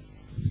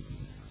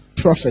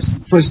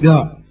prophecy. Praise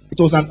God. It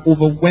was an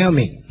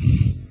overwhelming.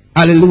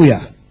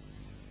 Hallelujah.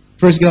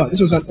 Praise God.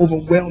 This was an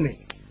overwhelming.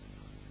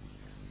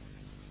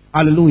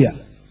 Hallelujah.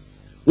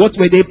 What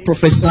were they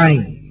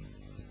prophesying?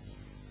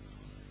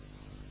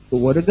 The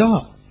word of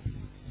God.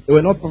 They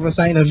were not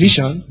prophesying a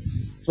vision.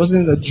 It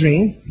wasn't a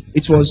dream.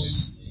 It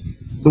was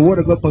the word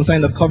of God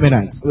concerning the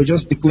covenant. They were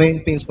just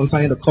declaring things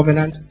concerning the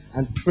covenant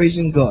and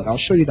praising God. I'll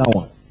show you that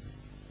one.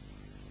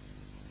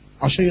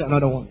 I'll show you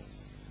another one.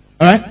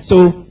 Alright,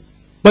 so,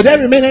 but there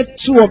remained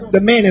two of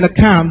the men in the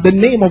camp. The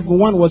name of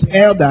one was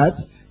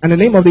Eldad, and the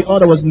name of the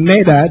other was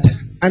Medad.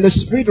 And the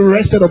Spirit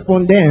rested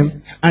upon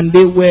them, and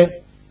they were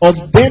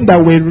of them that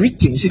were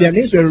written. See, their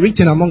names were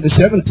written among the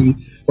 70,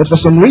 but for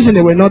some reason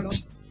they were not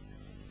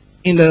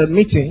in the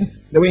meeting.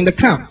 They were in the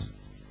camp,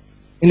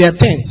 in their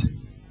tent,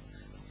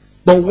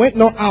 but went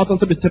not out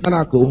unto the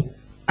tabernacle,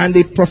 and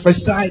they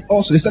prophesied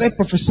also. They started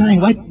prophesying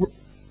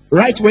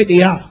right where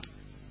they are,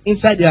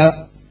 inside their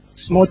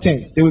small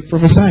tent. They were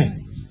prophesying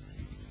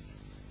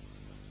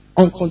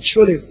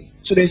uncontrollably.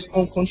 So there's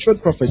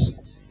uncontrolled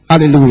prophecy.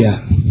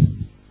 Hallelujah.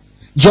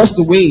 Just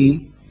the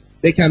way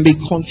they can be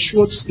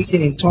controlled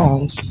speaking in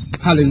tongues.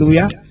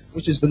 Hallelujah.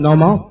 Which is the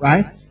normal,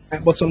 right?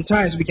 But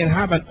sometimes we can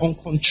have an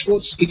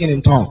uncontrolled speaking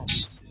in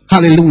tongues.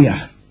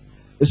 Hallelujah.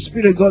 The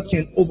Spirit of God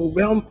can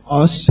overwhelm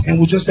us and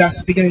we just start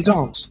speaking in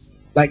tongues.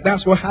 Like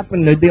that's what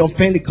happened on the day of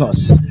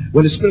Pentecost.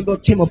 When the Spirit of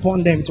God came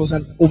upon them, it was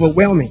an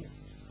overwhelming,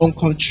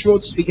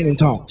 uncontrolled speaking in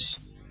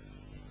tongues.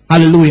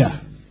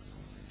 Hallelujah.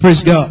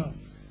 Praise God.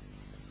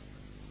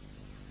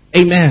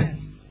 Amen.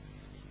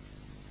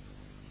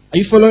 Are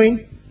you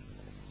following?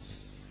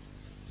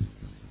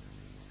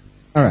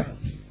 All right.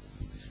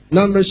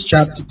 Numbers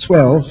chapter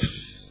 12,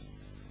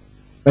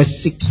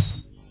 verse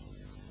 6.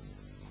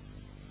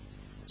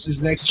 This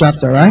is the next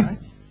chapter, right?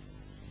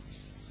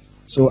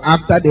 So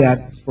after they had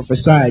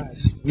prophesied,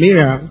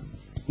 Miriam,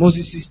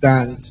 Moses' sister,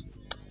 and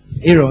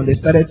Aaron, they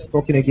started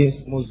talking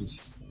against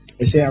Moses.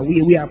 They said,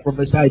 we are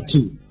prophesied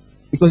too.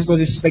 Because it was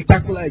a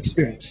spectacular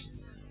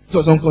experience. It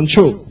was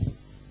uncontrolled.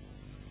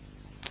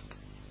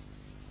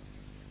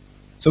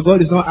 So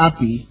God is not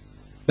happy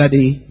that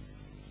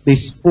they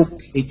spoke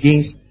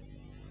against.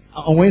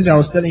 On Wednesday I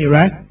was telling you,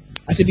 right?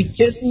 I said, be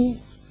careful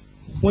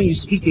when you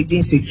speak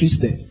against a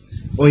Christian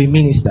or a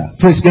minister.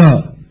 Praise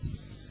God.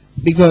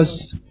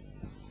 Because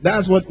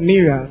that's what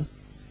Miriam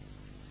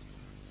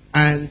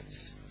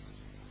was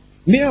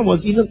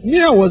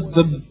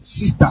the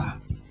sister.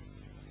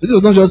 So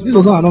this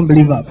was not an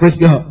unbeliever. Praise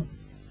God.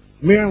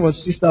 Miriam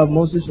was sister of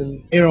Moses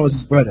and Aaron was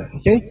his brother.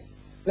 Okay?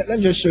 Let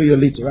me just show you a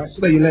little, right?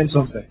 So that you learn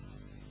something.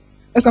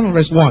 Let's start from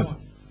verse 1.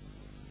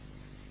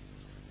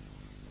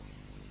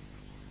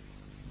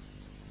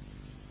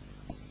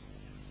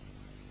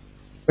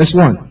 Verse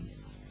 1.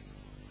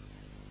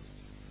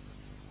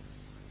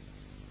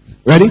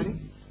 Ready?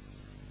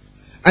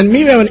 And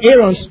Miriam and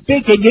Aaron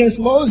spake against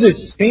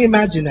Moses. Can you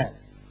imagine that?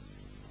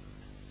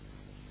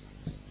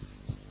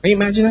 Can you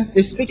imagine that?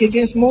 They speak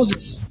against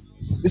Moses.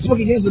 They spoke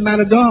against the man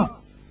of God.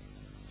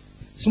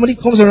 Somebody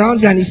comes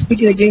around you and he's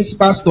speaking against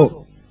pastor.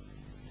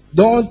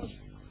 Don't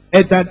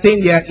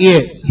entertain their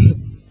ears.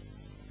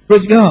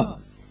 Praise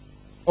God.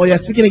 Or you're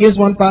speaking against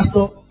one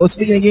pastor or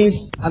speaking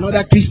against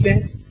another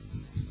Christian.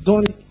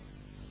 Don't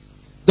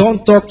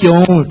talk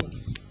your own.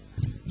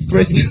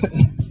 Praise God.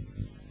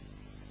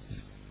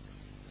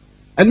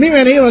 And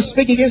Miriam and Aaron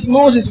speak against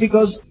Moses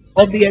because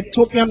of the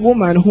Ethiopian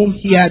woman whom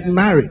he had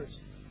married.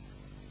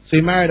 So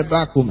he married a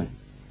black woman.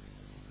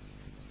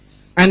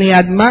 And he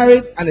had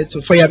married an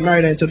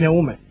Ethiopian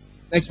woman.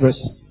 Next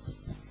verse.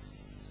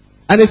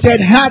 And they said,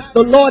 had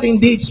the Lord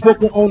indeed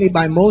spoken only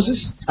by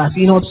Moses? Has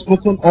he not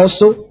spoken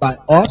also by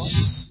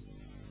us?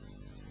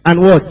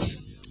 And what?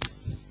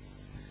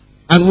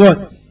 And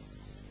what?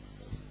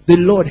 The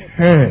Lord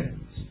heard.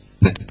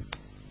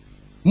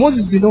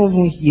 Moses did not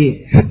even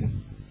hear.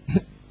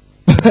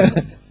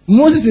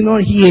 Moses did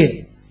not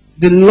hear.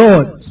 The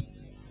Lord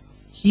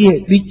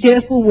hear. Be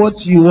careful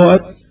what you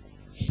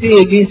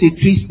say against a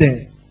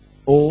Christian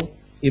or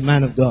a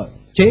man of God.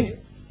 Okay?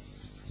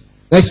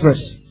 Next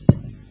verse.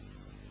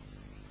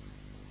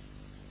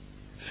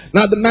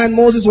 Now the man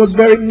Moses was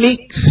very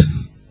meek.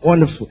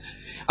 Wonderful.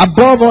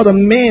 Above all the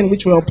men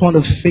which were upon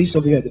the face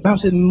of the earth. The Bible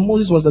said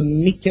Moses was the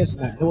meekest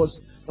man. He was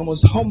the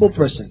most humble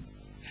person.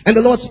 And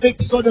the Lord spake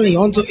suddenly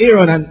unto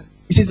Aaron, and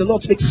he says the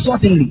Lord spake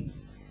suddenly.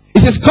 He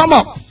says, come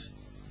up.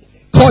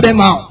 Call them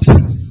out.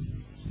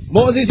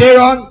 Moses,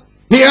 Aaron,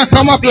 Miriam,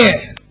 come up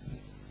here.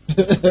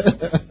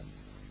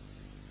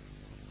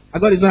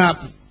 And God is not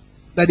happy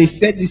that they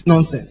said this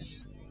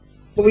nonsense.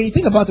 But when you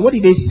think about it, what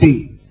did they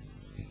say?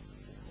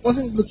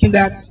 Wasn't looking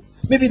that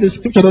maybe the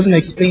scripture doesn't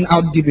explain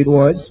how deep it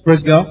was,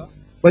 praise God,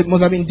 but it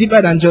must have been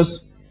deeper than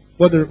just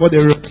what they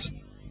wrote.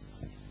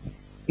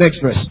 Next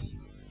verse.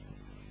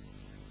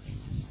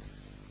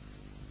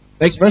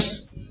 Next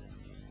verse.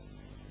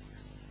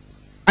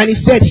 And he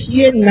said,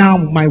 hear now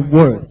my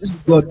words. This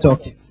is God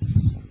talking.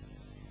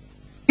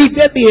 If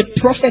there be a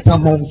prophet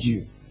among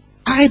you,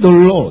 I the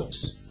Lord,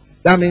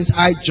 that means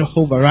I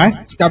Jehovah, right?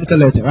 It's capital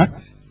letter, right?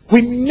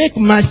 We make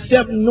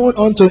myself known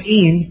unto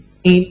him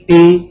in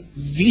a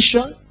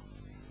vision,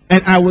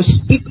 and I will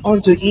speak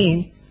unto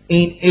him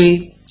in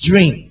a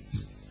dream.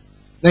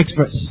 Next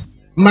verse.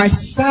 My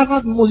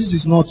servant Moses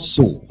is not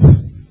so,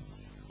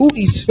 who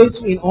is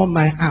faithful in all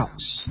my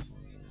house.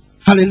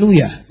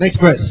 Hallelujah. Next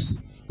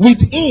verse.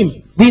 With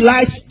him will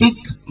I speak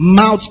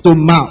mouth to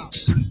mouth.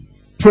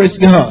 Praise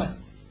God.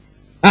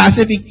 I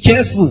say be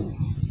careful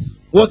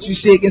what you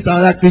say against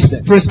another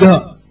Christian. Praise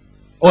God.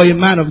 Or a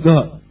man of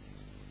God.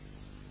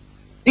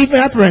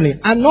 Even apparently,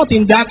 and not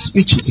in dark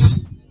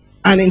speeches,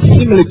 and in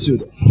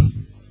similitude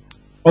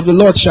of the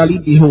Lord shall he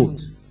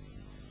behold.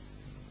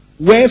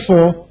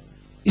 Wherefore,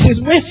 he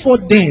says, wherefore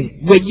then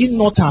were ye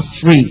not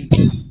afraid?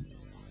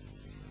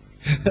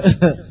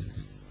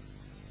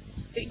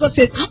 God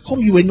said, how come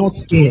you were not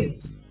scared?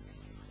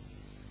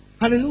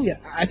 Hallelujah.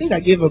 I think I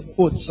gave a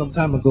quote some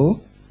time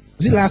ago.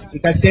 Was it last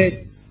week? I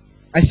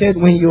said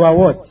when you are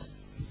what?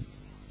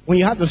 When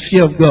you have the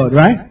fear of God,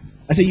 right?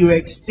 I said you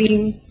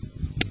esteem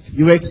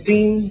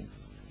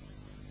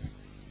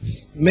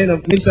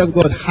ministers of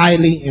God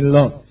highly in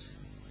love.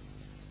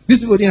 These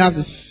people didn't have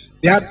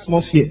they had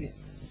small fear.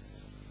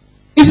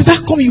 He says,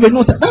 how come you were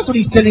not? That's what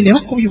he's telling them.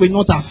 How come you were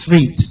not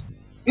afraid?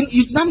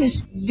 That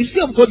means the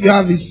fear of God you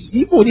have is,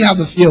 you only have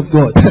the fear of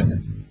God.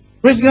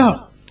 Praise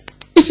God.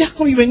 He said, how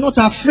come you were not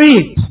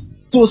afraid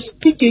to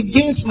speak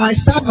against my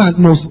servant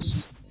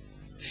Moses?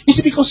 You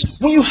see, because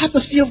when you have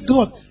the fear of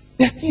God,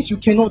 there are things you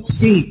cannot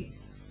say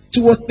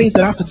toward things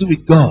that have to do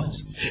with God.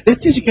 There are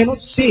things you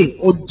cannot say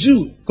or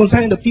do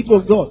concerning the people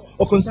of God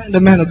or concerning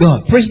the man of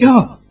God. Praise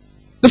God.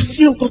 The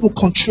fear of God will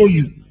control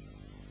you.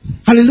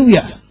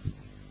 Hallelujah.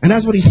 And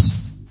that's what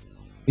he's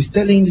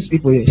telling these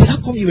people here. He said,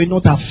 how come you were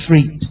not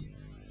afraid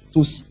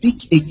to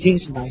speak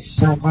against my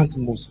servant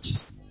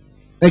Moses?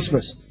 Next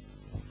verse.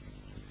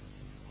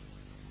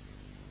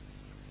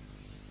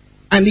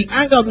 And the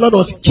anger of the Lord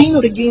was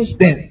kindled against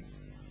them,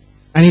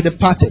 and he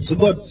departed. So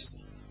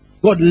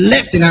God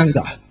left in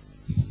anger.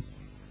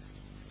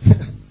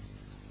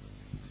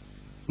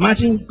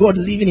 Imagine God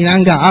living in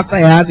anger after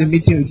he has a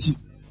meeting with you.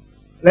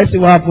 Let's see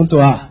what happened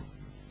to her.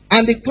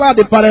 And the cloud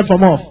departed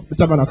from off the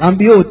tabernacle. And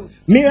behold,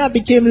 Miriam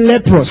became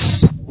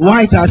leprous,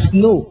 white as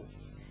snow.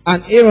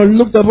 And Aaron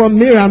looked upon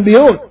Miriam, and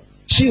behold,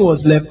 she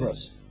was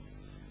leprous.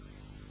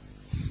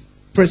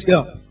 Praise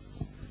God.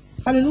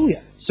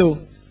 Hallelujah. So,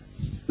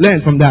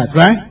 learn from that,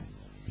 right?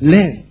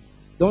 Learn.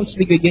 Don't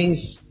speak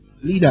against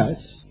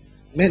leaders,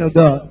 men of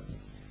God,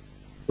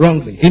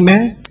 wrongly.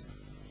 Amen?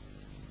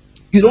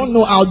 You don't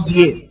know how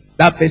dear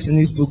that person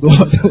is to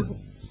God.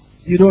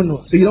 You don't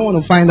know. So you don't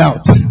want to find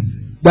out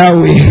that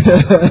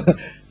way.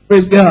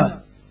 Praise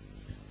God.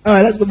 All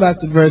right, let's go back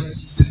to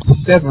verse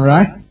 7,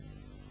 right?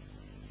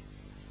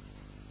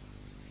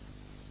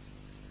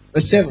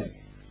 Verse 7.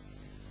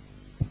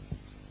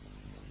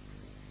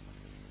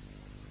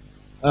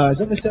 Is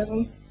that verse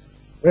 7?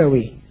 Where are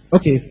we?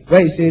 Okay,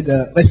 where he said,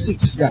 verse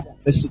 6. Yeah,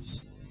 verse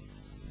 6.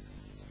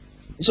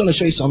 I just want to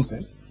show you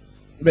something.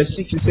 Verse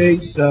 6, it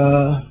says,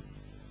 all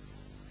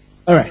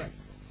right.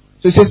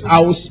 So it says,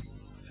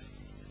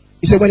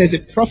 he said, when there's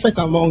a prophet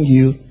among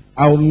you,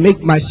 I will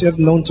make myself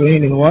known to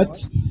him in what?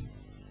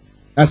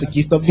 That's a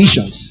gift of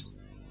visions.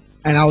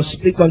 And I will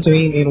speak unto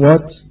him in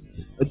what?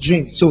 A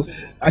dream. So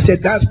I said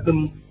that's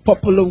the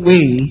popular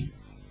way,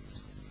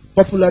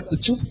 the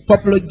two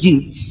popular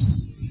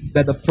gifts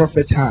that the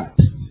prophets had.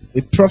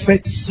 A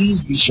prophet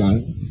sees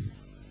vision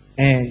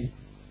and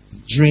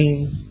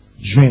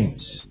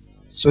dreams.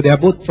 So they are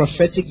both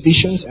prophetic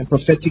visions and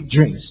prophetic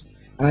dreams.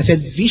 And I said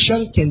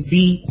vision can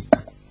be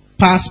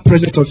past,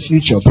 present, or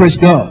future. Praise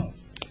God.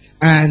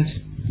 And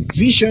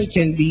vision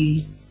can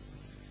be,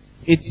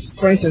 it's,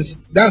 for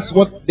instance, that's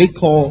what they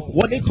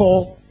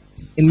call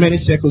in many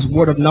circles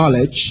word of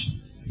knowledge.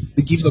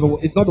 The gift of the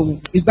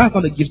that's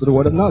not the gift of the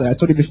word of knowledge. I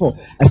told you before.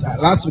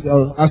 Last week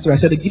I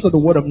said the gift of the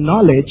word of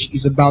knowledge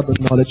is about the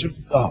knowledge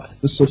of God,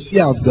 the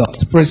Sophia of God.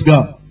 Praise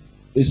God.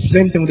 The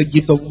same thing with the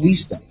gift of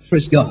wisdom.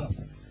 Praise God.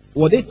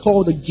 What they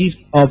call the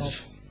gift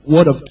of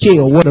word of K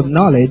or word of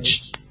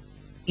knowledge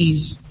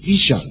is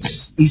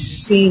visions.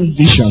 Is seeing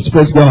visions.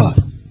 Praise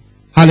God.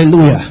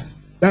 Hallelujah.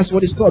 That's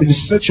what it's called. If you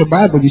search your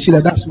Bible, you see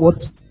that that's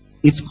what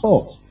it's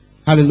called.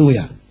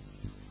 Hallelujah.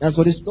 That's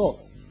what it's called.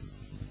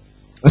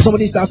 When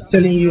somebody starts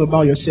telling you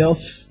about yourself,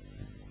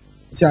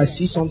 say, I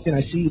see something,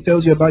 it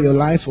tells you about your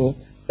life, or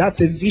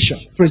that's a vision.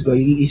 Praise God.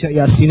 You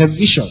have seen a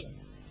vision.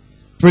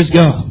 Praise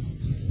God.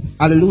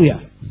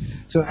 Hallelujah.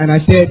 So, and I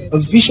said, a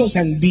vision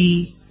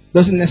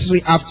doesn't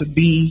necessarily have to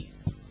be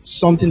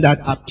something that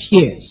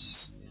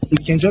appears.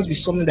 It can just be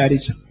something that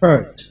is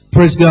heard.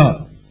 Praise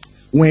God.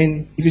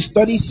 If you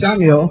study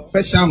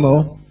First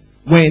Samuel,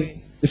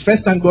 when the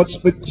first time God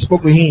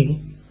spoke with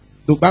him,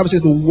 the Bible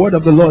says the word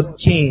of the Lord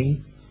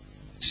came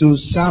to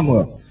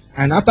Samuel.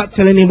 And after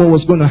telling him what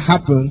was going to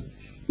happen,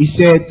 he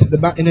said,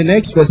 in the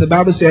next verse, the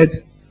Bible said,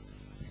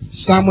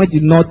 Samuel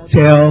did not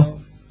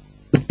tell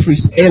the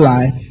priest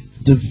Eli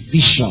the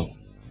vision.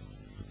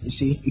 You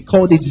see, he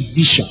called it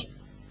vision.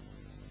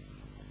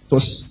 It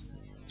was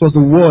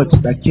the word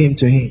that came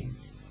to him.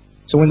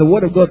 So when the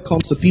word of God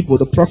comes to people,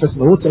 the prophets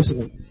in the Old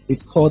Testament,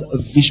 It's called a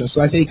vision.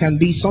 So I say it can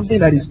be something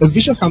that is, a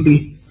vision can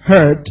be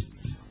heard,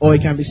 or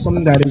it can be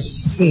something that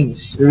is seen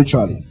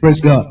spiritually.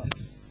 Praise God.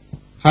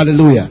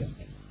 Hallelujah.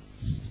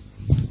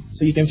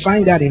 So you can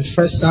find that in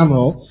 1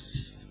 Samuel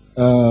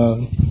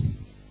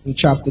in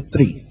chapter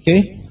 3.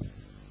 Okay?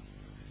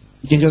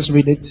 You can just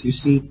read it. You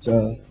see it.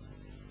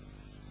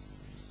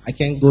 I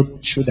can't go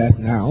through that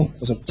now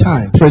because of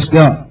time. Praise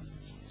God.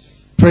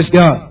 Praise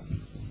God.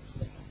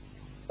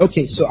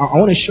 Okay, so I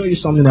want to show you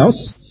something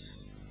else.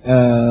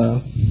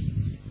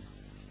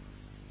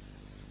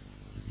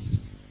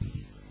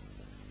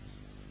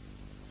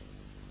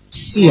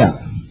 Seer.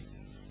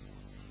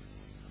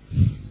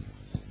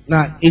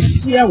 Now, a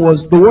seer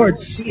was, the word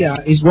seer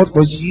is what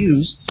was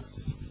used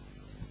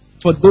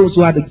for those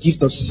who had the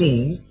gift of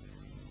seeing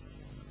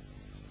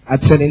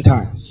at certain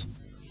times.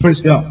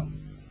 Praise God.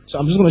 So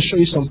I'm just going to show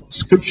you some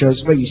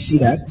scriptures where you see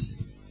that.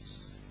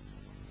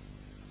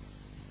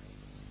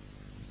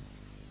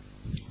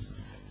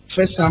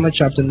 First Samuel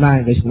chapter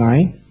 9, verse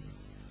 9.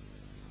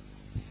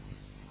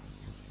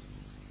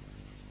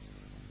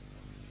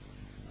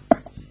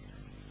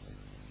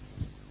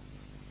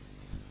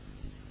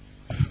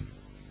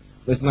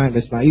 Verse 9,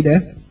 verse 9. Are you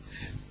there?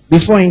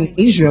 Before in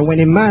Israel, when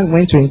a man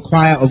went to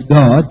inquire of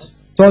God,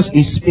 thus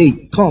he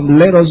spake, come,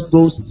 let us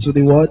go to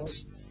the what?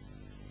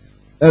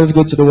 Let us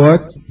go to the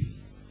what?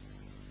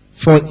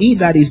 For he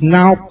that is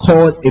now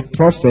called a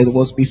prophet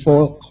was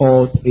before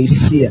called a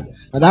seer.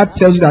 And that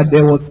tells you that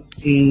there was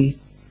a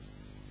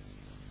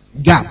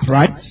gap,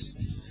 right?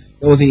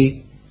 There was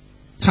a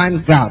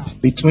time gap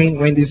between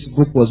when this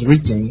book was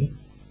written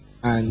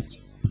and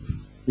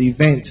the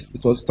event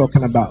it was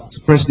talking about.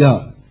 Praise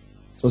God.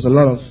 It was a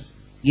lot of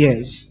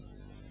years.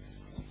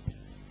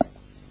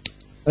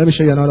 Let me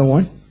show you another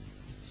one.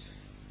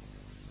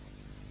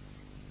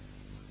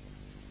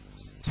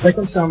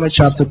 2 Samuel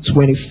chapter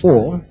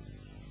 24,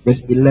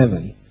 verse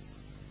 11.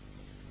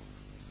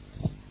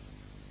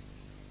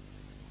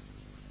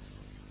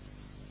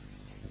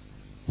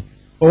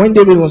 But when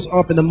David was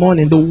up in the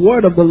morning, the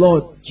word of the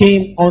Lord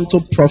came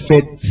unto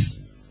prophet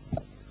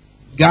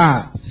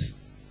Gad,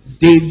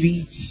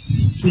 David's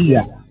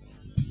seer.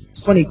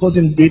 It's funny, he calls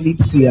him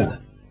David's seer.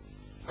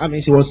 I mean,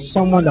 he was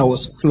someone that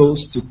was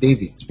close to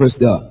David. Praise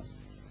God.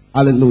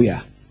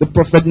 Hallelujah. The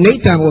prophet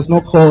Nathan was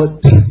not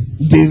called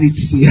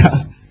David's seer,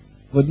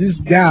 but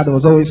this Gad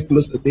was always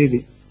close to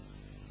David.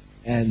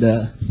 And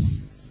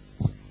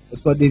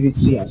it's called David's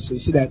seer. So you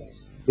see that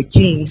the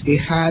kings, they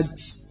had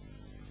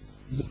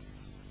the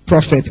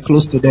prophet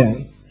close to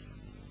them.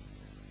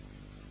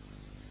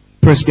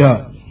 Praise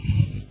God.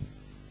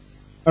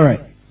 All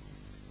right.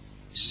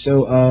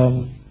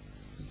 So,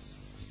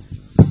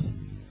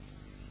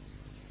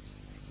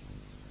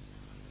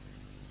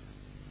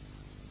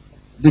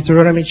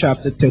 Deuteronomy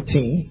chapter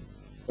 13,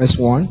 verse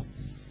 1.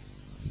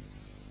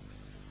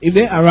 If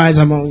there arise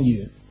among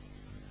you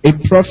a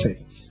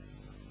prophet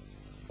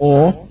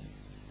or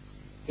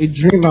a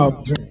dreamer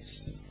of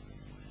dreams,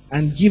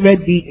 and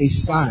giveth thee a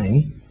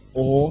sign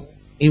or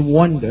a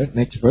wonder,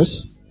 next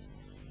verse,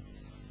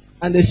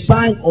 and the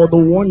sign or the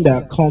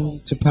wonder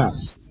come to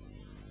pass.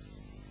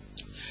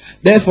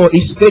 Therefore he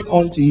spake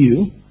unto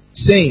you,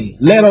 saying,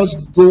 let us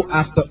go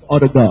after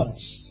other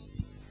gods,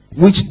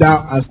 which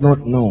thou hast not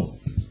known,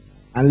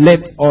 and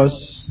let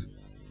us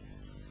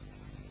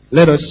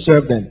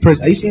serve them.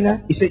 Are you seeing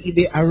that? He said, if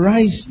they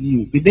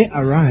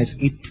arise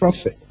a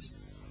prophet.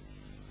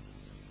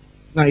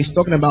 Now he's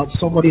talking about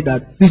somebody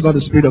that, this is not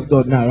the Spirit of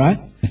God now, right?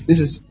 This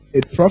is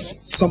a prophet,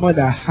 someone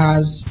that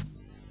has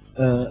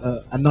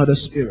another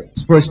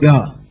spirit. Praise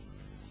God.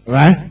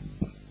 Right?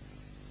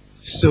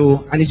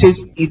 So, and he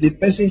says, if the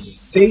person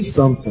says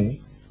something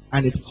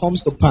and it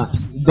comes to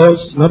pass,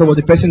 in other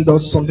words, the person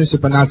does something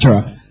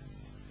supernatural,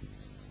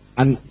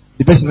 and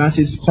the person now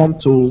says,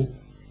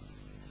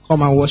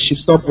 come and worship,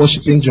 stop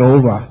worshiping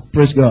Jehovah.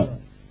 Praise God.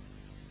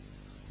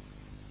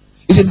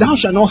 He said, thou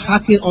shalt not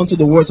hearken unto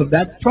the words of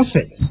that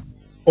prophet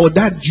or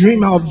that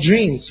dreamer of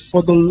dreams,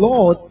 for the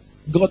Lord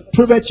God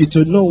proveth you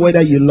to know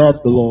whether you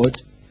love the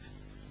Lord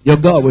your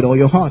God with all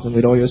your heart and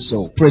with all your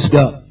soul. Praise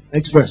God.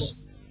 Next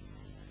verse.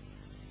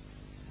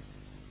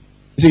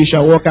 He said, you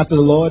shall walk after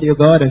the Lord your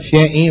God and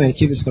fear him and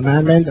keep his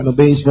commandments and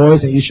obey his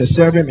voice, and you shall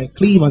serve him and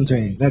cleave unto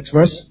him. Next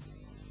verse.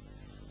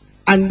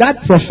 And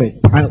that prophet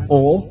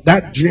or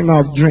that dreamer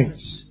of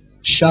dreams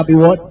shall be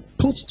what?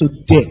 Put to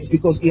death,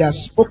 because he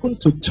has spoken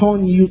to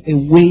turn you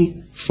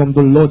away from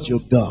the Lord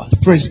your God.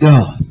 Praise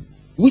God.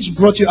 Which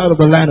brought you out of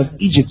the land of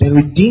Egypt and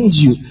redeemed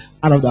you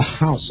out of the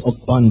house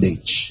of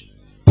bondage.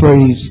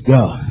 Praise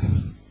God.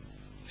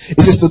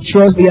 It says to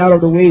thrust thee out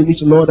of the way which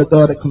the Lord the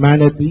God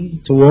commanded thee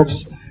to walk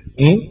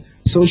in,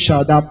 so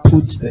shalt thou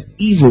put the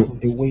evil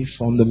away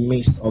from the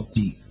midst of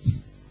thee.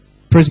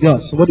 Praise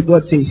God. So what did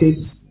God say? He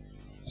says,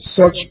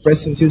 such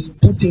person says,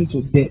 put him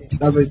to death.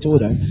 That's what he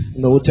told them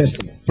in the Old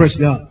Testament. Praise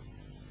God.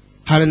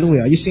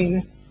 Hallelujah. Are you seeing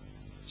it?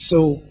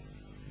 So,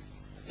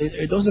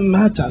 it doesn't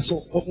matter. So,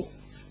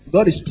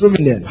 God is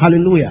proving them.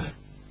 Hallelujah.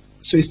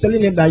 So, he's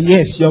telling them that,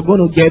 yes, you're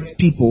going to get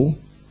people.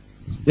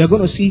 You're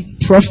going to see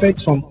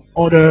prophets from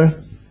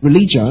other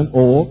religion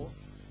or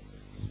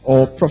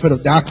or prophet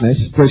of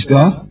darkness, praise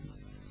God,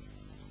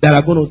 that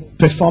are going to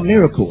perform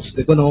miracles.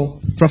 They're going to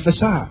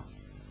prophesy.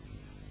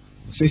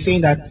 So he's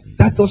saying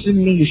that doesn't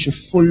mean you should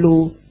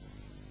follow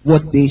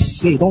what they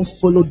say. Don't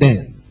follow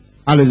them.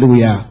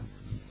 Hallelujah.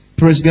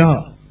 Praise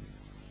God.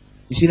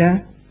 You see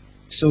that?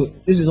 So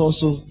this is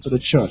also to the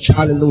church.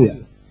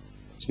 Hallelujah.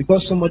 It's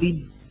because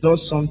somebody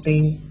does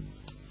something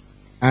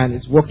and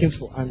it's working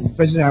for, and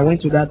person, I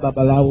went to that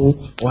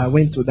babalawo, or I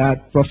went to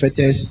that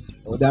prophetess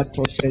or that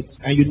prophet,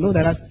 and you know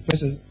that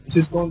person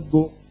says, don't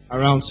go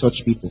around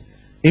such people.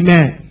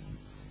 Amen.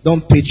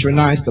 Don't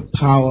patronize the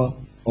power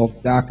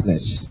of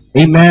darkness.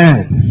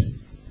 Amen.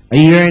 Are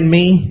you hearing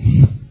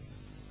me?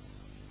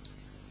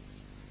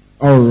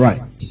 All right.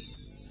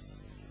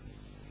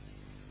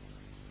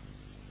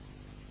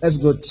 Let's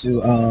go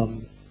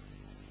to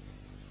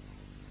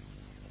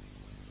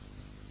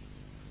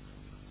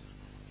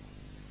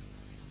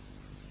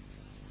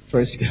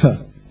praise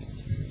God.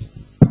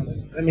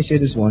 Let me say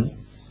this one.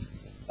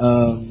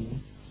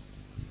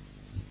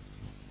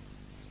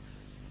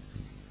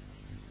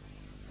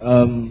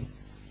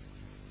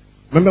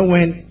 Remember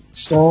when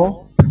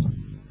Saul,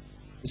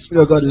 the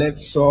Spirit of God left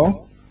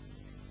Saul,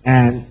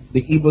 and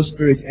the evil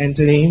spirit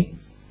entered him?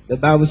 The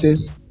Bible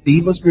says the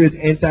evil spirit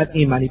entered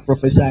him and he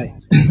prophesied.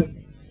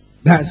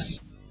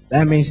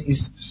 That means he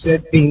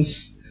said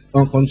things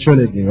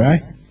uncontrollably,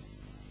 right?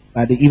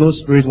 That the evil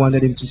spirit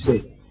wanted him to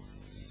say.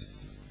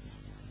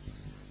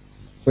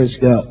 Praise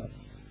God.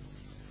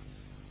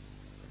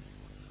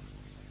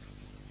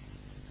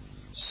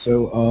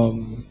 So,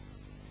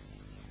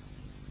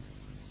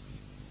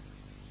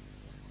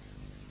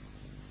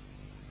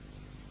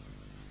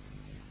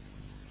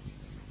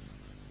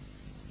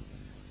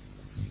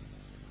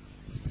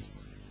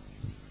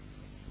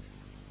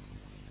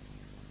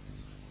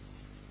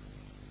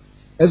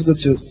 let's go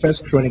to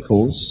First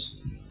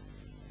Chronicles,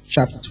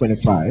 chapter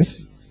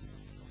 25,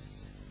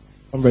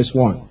 from verse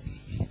 1.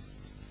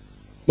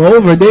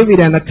 Moreover, David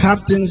and the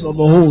captains of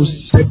the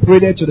host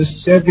separated to the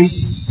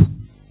service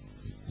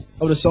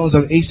of the sons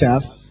of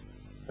Asaph,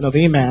 and of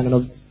Heman, and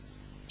of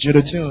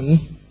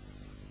Jeduthun,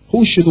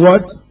 who should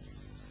what?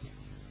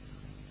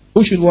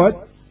 Who should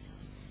what?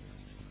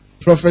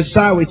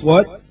 Prophesy with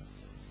what?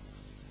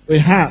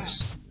 With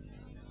harps,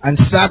 and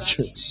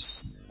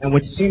psalteries, and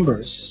with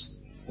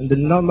cymbals, and the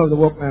number of the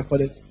workmen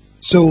according.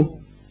 So,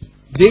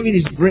 David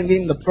is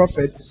bringing the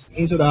prophets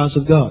into the house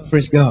of God.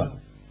 Praise God.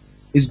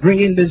 He's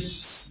bringing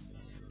this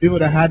people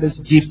that had this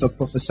gift of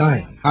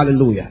prophesying.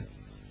 Hallelujah.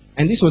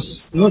 And this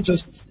was not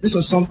just, this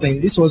was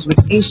something, this was with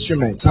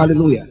instruments.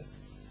 Hallelujah.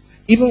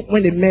 Even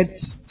when they met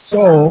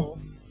Saul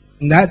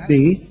in that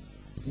day,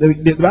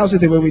 the Bible said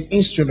they were with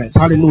instruments.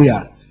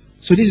 Hallelujah.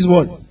 So this is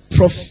what?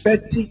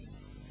 Prophetic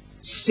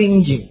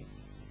singing.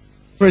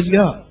 Praise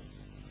God.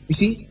 You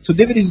see? So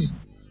David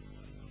is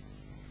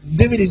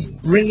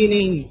bringing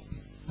in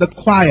the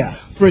choir.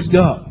 Praise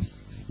God.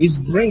 He's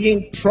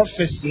bringing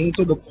prophecy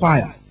into the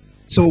choir.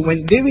 So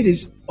when David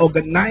is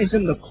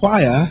organizing the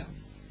choir,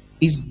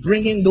 he's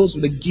bringing those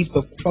with the gift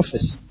of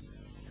prophecy.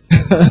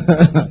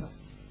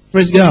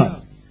 Praise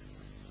God.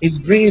 He's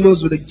bringing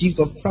those with the gift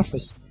of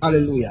prophecy.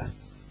 Hallelujah.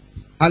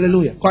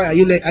 Hallelujah. Choir, are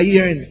you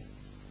hearing me?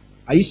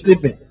 Are you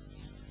sleeping?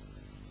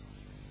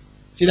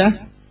 See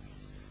that?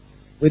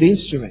 With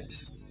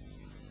instruments.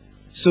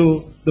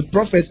 So the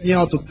prophets knew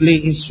how to play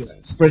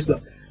instruments. Praise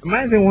God.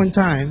 Reminds me one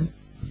time,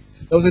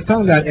 there was a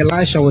time that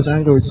Elisha was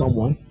angry with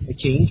someone, a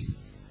king,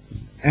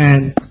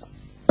 and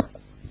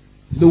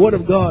the word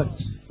of God,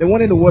 they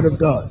wanted the word of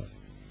God.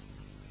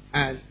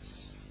 And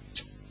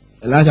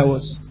Elijah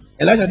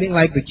didn't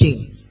like the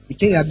king. The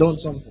king had done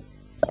something.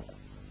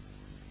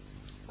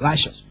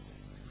 Elisha.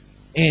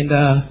 And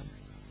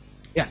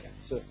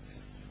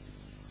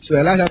so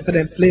Elijah after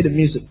them play the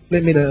music,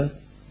 play me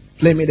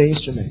the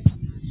instrument.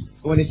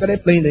 So when he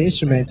started playing the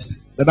instrument,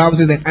 the Bible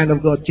says the hand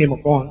of God came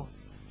upon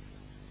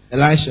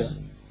Elisha,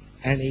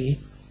 and he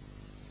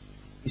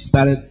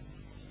started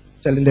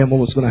telling them what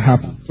was going to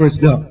happen. Praise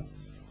God.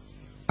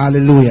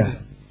 Hallelujah.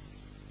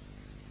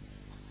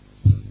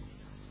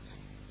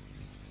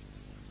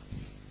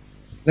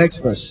 Next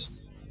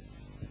verse.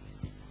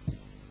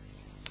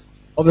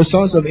 Of the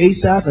sons of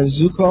Asaph and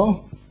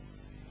Zucco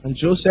and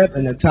Joseph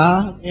and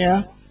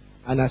Nataniah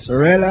and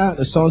Asarela,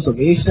 the sons of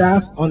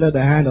Asaph, under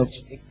the hand of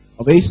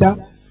Asaph,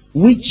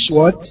 which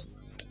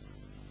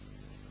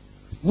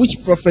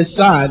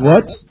prophesied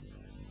what?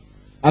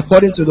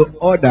 According to the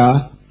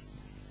order.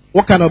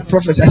 What kind of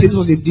prophecy? I said this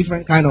was a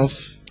different kind of,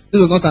 this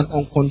was not an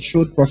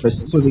uncontrolled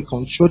prophecy. This was a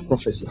controlled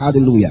prophecy.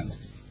 Hallelujah.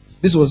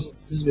 This were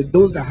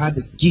those that had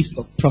the gift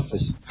of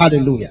prophecy.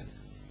 Hallelujah.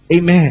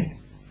 Amen.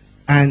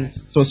 And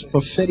it was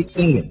prophetic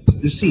singing.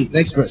 You see,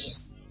 next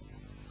verse.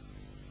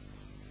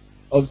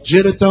 Of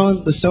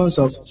Jeduthun, the sons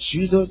of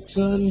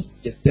Jeduthun,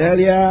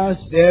 Gedaliah,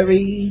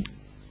 Zeri,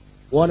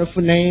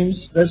 wonderful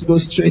names. Let's go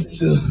straight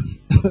to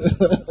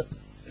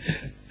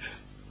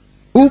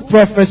who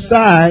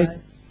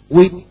prophesied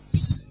with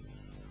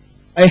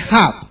a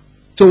harp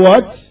to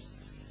what?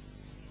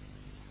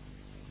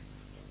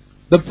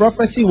 The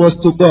prophecy was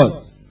to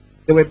God.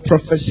 They were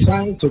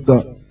prophesying to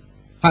God.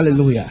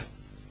 Hallelujah.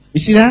 You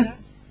see that?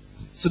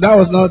 So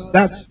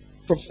that's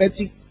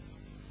prophetic.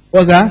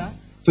 What's that?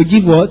 To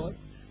give what?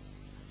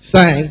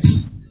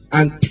 Thanks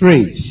and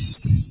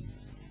praise.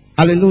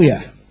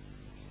 Hallelujah.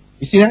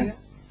 You see that?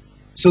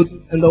 So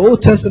in the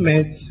Old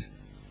Testament,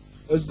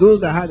 it was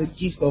those that had the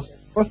gift of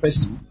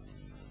prophecy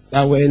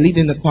that were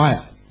leading the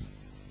choir.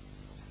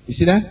 You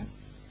see that?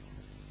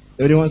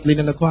 They were the ones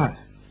leading the choir.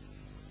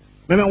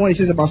 Remember when he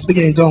says about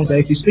speaking in tongues, that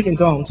if you speak in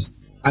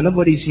tongues and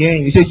nobody is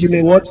hearing, he says you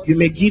may what? You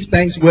may give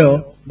thanks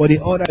well, but the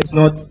order is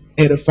not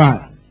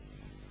edified.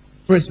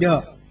 Praise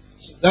God.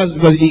 So that's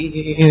because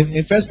in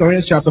 1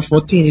 Corinthians chapter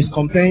 14, he's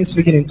comparing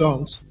speaking in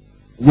tongues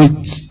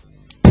with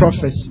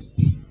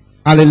prophecy.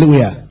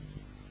 Hallelujah.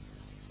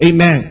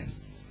 Amen.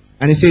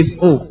 And he says,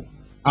 oh,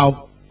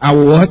 I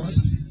will what?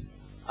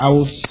 I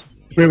will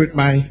pray with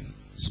my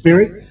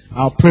spirit.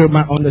 I'll pray with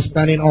my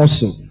understanding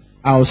also.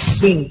 I'll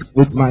sing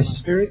with my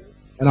spirit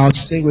and I'll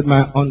sing with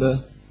my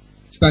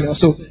understanding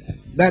also.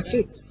 That's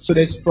it. So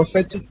there's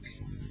prophetic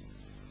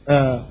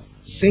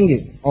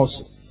singing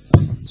also.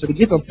 So the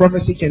gift of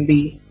prophecy can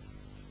be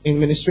in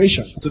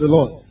ministration to the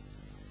Lord.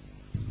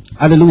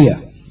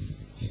 Hallelujah.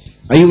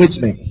 Are you with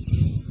me?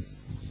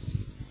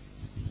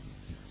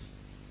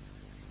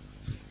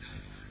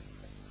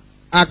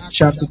 Acts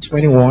chapter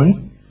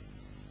 21.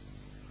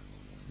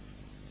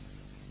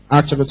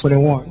 Acts chapter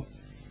 21.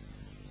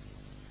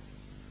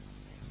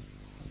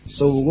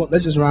 So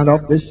let's just round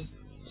up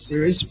this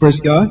series. Praise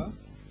God.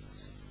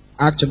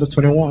 Acts chapter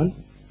 21.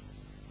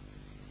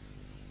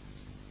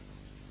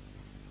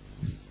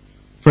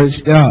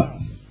 Praise God.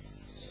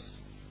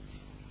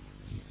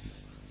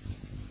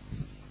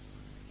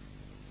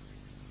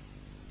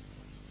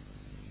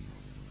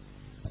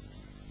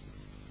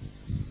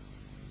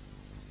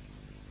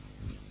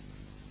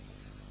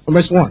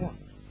 Verse 1.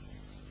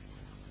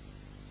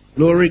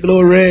 Glory,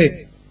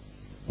 glory.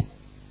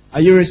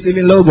 Are you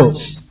receiving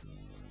logos?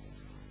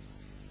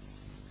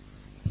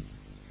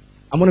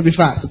 I'm going to be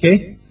fast,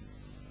 okay?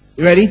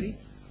 You ready?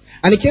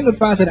 And it came to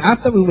pass that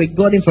after we were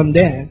gotten from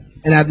there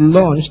and had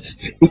launched,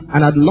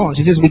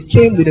 he says, we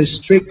came with a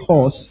straight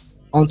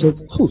course unto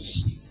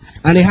Kos.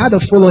 And they had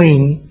a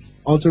following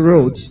unto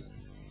Rhodes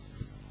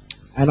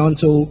and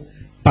unto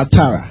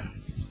Patara.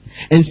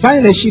 And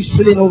finding the ship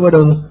sailing over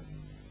the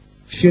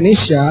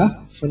Phoenicia,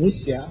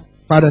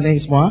 pardon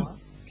names more,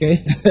 okay?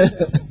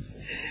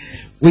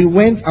 We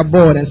went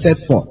aboard and set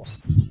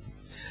forth.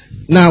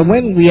 Now,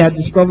 when we had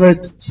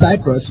discovered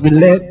Cyprus, we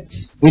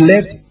left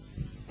it.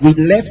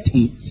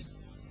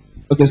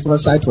 Okay, it's called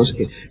Cyprus.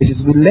 Okay, it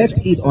says we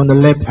left it on the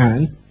left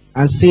hand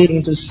and sailed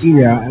into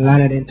Syria and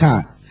landed in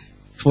Tyre.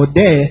 For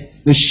there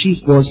the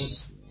ship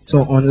was to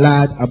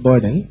unlad a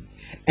burden,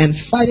 and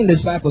finding the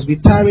disciples, we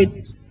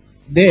tarried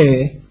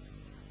there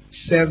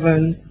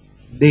 7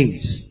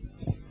 days.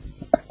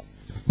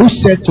 Who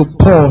said to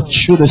Paul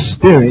through the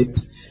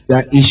Spirit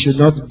that he should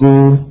not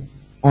go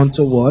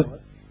unto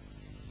what?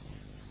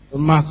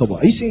 Remarkable.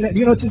 Are you seeing that? Do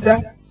you notice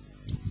that?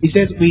 He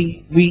says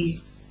we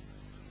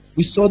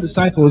saw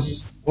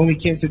disciples when we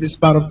came to this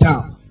part of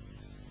town.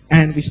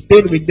 And we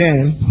stayed with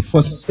them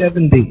for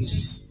 7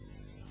 days.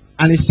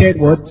 And he said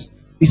what?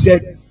 He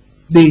said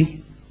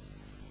they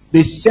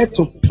said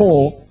to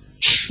Paul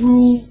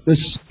through the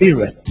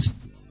Spirit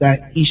that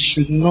he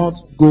should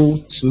not go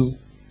to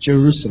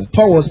Jerusalem.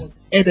 Paul was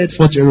headed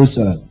for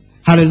Jerusalem.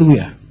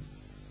 Hallelujah.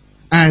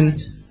 And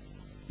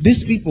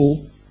these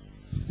people,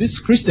 these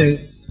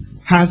Christians,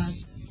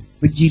 has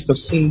the gift of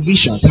seeing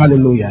visions.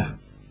 Hallelujah.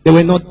 They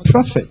were not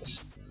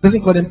prophets.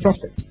 Doesn't call them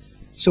prophets.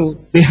 So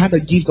they had a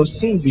gift of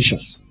seeing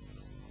visions.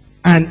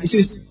 And it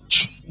says,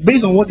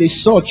 based on what they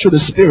saw through the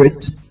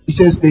Spirit, he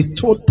says they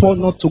told Paul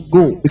not to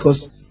go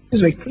because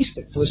these were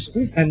Christians. So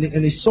and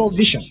they saw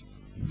vision.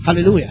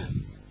 Hallelujah.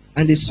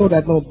 And they saw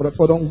that, no, but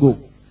Paul, don't go.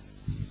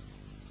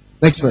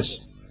 Next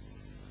verse.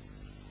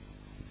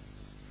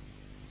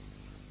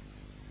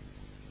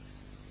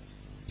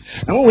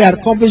 And when we had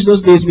accomplished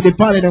those days, we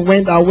departed and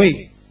went our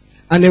way.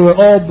 And they were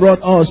all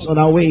brought us on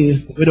our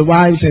way with the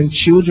wives and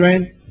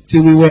children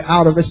till we were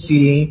out of the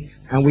city.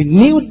 And we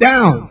kneeled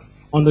down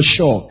on the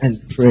shore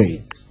and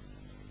prayed.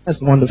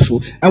 That's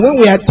wonderful. And when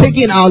we had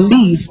taken our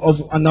leave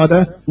of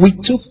another, we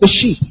took the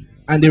ship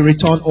and they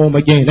returned home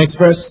again. Next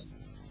verse.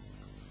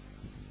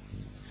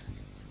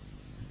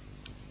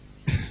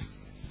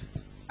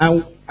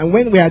 And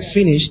when we had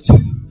finished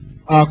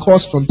our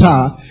course from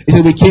Tyre, it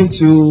said we came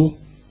to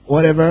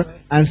whatever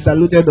and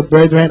saluted the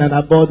brethren and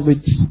abode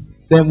with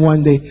them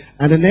one day.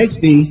 And the next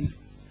day,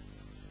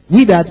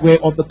 we that were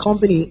of the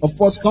company, of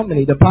Paul's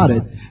company,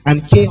 departed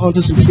and came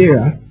unto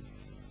Caesarea,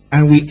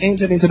 and we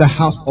entered into the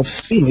house of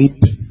Philip,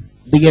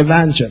 the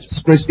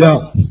evangelist. Praise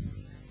God.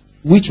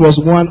 Which was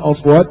one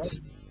of what?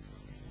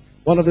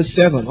 One of the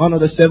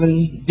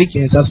seven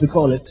deacons, as we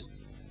call it.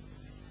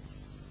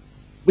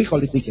 We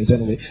call it deacons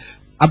anyway.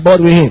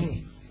 Abode with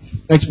him.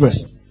 Next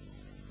verse.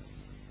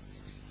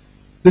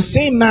 The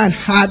same man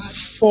had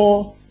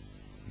four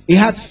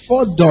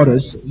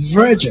daughters,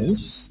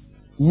 virgins,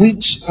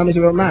 which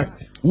were married,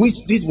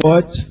 which did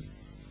what?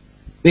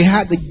 They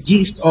had the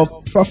gift of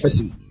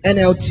prophecy,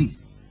 NLT.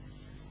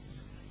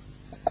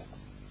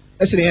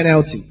 Let's see the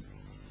NLT.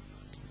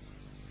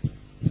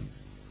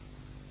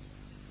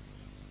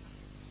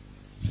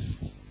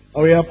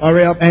 Hurry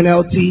up,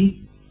 NLT.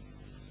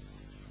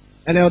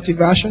 NLT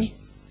version.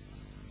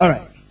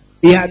 Alright.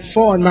 He had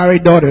 4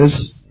 unmarried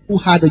daughters who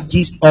had the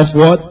gift of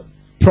what?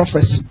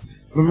 Prophecy.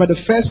 Remember, the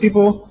first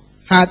people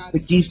had the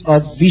gift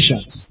of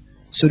visions.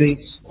 So they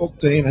spoke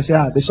to him and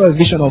said, they saw a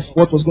vision of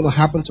what was going to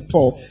happen to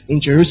Paul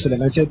in Jerusalem.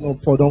 And said, no,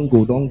 Paul, don't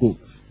go.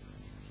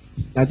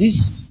 Now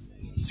this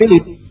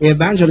Philip, the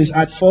evangelist,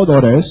 had 4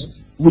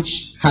 daughters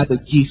which had the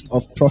gift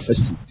of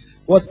prophecy.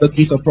 What's the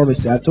gift of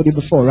prophecy? I told you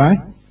before, right?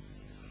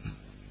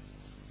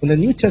 In the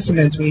New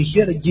Testament, when you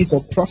hear the gift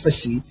of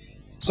prophecy,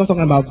 it's not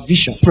talking about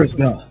vision. Praise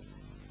God.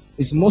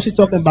 It's mostly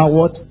talking about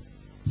what?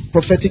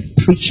 Prophetic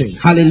preaching.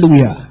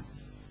 Hallelujah.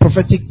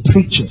 Prophetic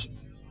preaching.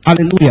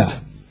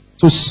 Hallelujah.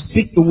 To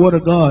speak the word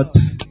of God,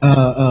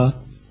 to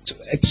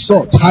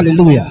exhort.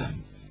 Hallelujah.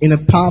 In a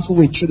powerful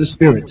way through the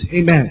Spirit.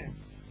 Amen.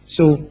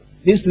 So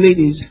these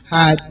ladies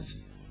had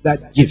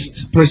that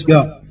gift. Praise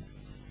God.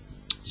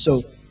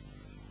 So,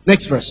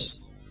 next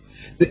verse.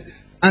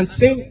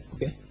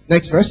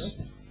 Next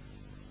verse.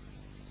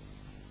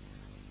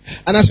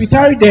 And as we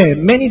tarried there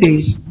many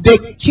days, there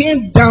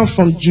came down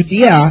from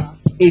Judea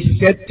a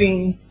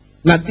certain,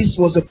 now this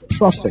was a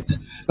prophet.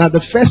 Now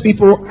the first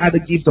people had the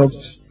gift of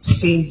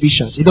seeing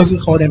visions. He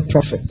doesn't call them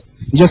prophet.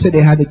 He just said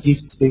they had the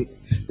gift.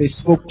 They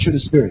spoke through the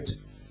Spirit.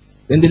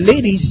 Then the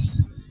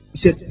ladies, he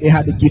said they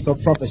had the gift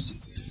of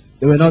prophecy.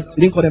 He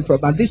didn't call them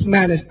prophet. But this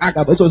man is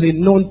Agabus, was a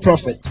known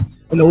prophet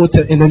in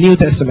the New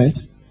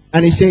Testament.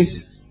 And he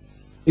says,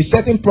 a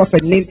certain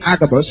prophet named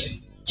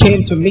Agabus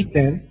came to meet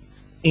them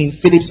in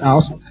Philip's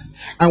house.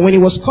 And when he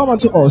was come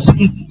unto us,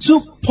 he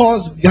took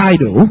Paul's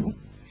girdle,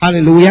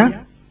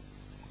 hallelujah,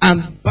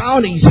 and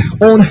bound his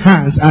own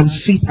hands and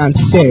feet and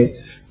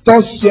said,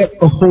 thus saith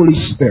the Holy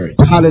Spirit,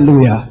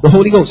 hallelujah, the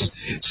Holy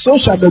Ghost, so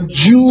shall the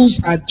Jews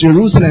at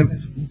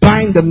Jerusalem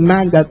bind the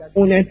man that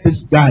owneth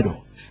this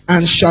girdle,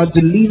 and shall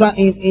deliver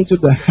him into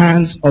the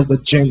hands of the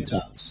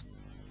Gentiles.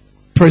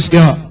 Praise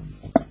God.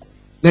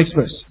 Next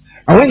verse.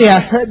 And when they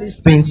had heard these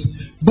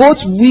things,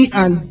 both we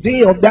and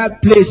they of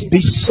that place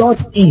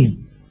besought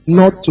him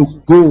not to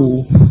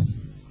go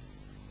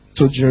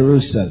to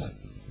Jerusalem.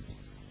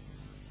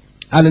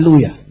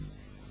 Hallelujah.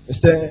 They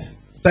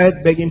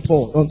started begging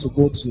Paul not to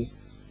go to.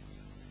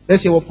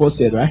 Let's hear what Paul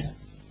said, right?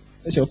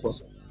 Let's hear what Paul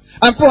said.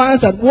 And Paul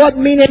answered, what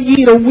meaneth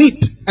ye to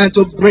weep and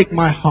to break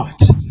my heart?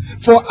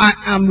 For I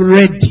am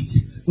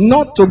ready,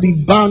 not to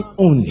be bound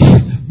only,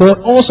 but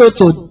also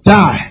to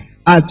die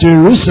at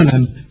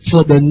Jerusalem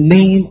for the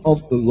name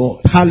of the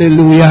Lord.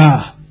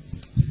 Hallelujah.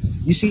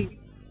 You see,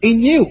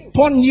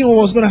 Paul knew what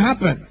was going to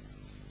happen.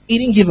 He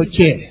didn't give a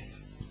care.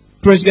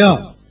 Praise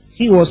God.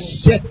 He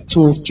was set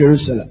to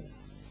Jerusalem.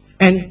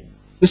 And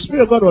the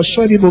Spirit of God was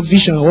showing people a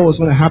vision of what was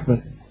going to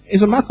happen.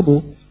 It's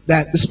remarkable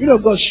that the Spirit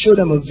of God showed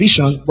them a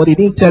vision, but he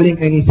didn't tell him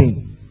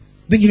anything.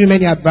 Didn't give him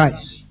any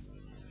advice.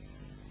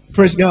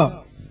 Praise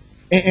God.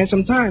 And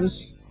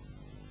sometimes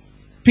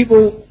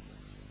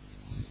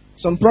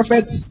some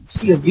prophets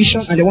see a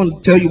vision and they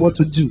want to tell you what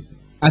to do,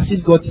 as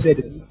if God said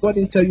it. God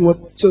didn't tell you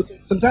what. So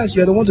sometimes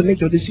you are the one to make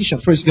your decision.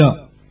 Praise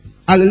God.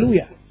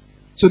 Hallelujah.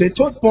 So they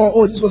told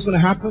Paul, this was going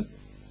to happen.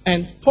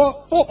 And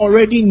Paul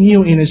already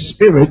knew in his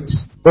spirit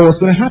what was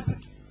going to happen.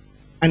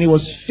 And he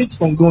was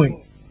fixed on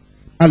going.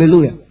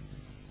 Hallelujah.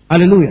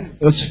 Hallelujah.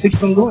 He was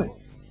fixed on going.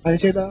 And he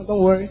said,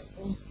 don't worry.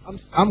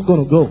 I'm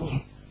going to go.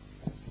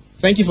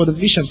 Thank you for the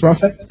vision,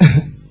 prophet.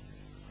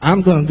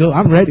 I'm going to go.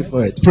 I'm ready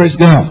for it. Praise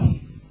God.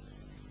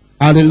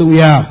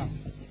 Hallelujah.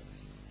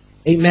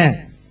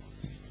 Amen.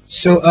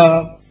 So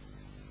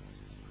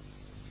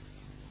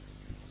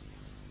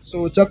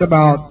we talk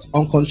about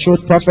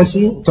uncontrolled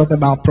prophecy. We talk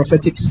about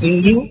prophetic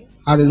singing.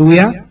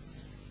 Hallelujah.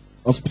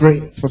 We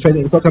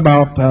talk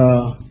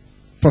about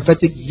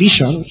prophetic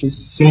vision, which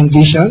is seeing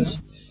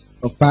visions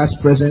of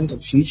past, present,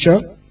 and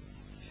future.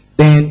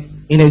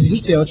 Then in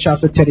Ezekiel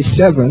chapter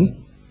 37,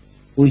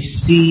 we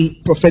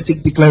see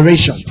prophetic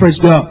declaration. Praise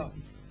God.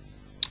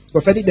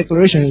 Prophetic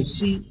declaration, you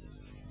see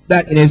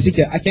that in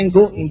Ezekiel. I can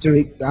go into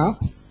it now,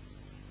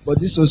 but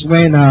this was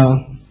when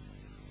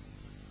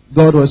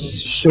God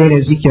was showing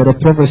Ezekiel the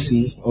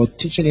prophecy, or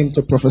teaching him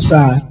to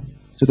prophesy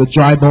to the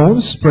dry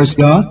bones. Praise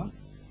God.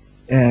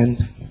 And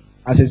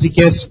as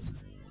Ezekiel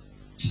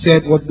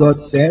said what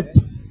God said,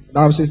 the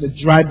Bible says the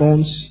dry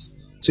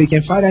bones. So you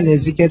can find that in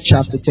Ezekiel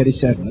chapter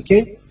 37.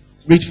 Okay?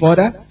 Read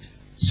further.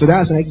 So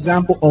that's an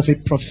example of a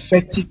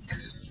prophetic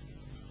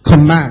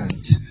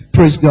command.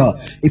 Praise God.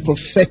 A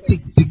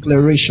prophetic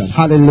declaration.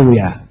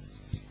 Hallelujah.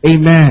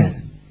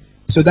 Amen.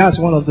 So that's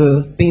one of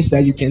the things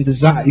that you can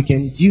desire, you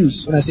can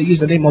use. When I say use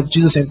the name of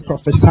Jesus and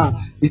prophesy,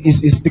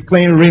 it's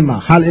declaring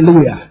Rhema.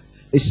 Hallelujah.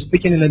 It's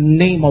speaking in the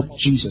name of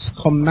Jesus,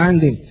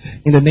 commanding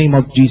in the name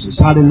of Jesus.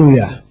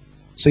 Hallelujah.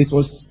 So it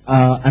was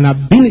an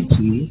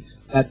ability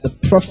that the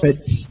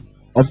prophets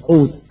of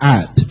old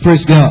had.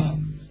 Praise God.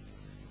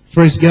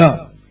 Praise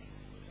God.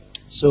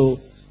 So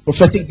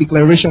prophetic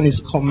declaration is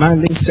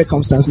commanding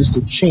circumstances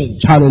to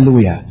change.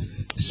 Hallelujah.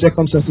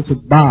 circumstances to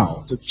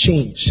bow, to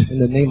change in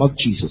the name of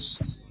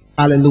Jesus.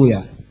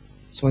 Hallelujah.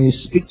 So when you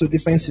speak to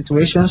different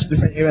situations,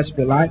 different areas of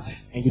your life,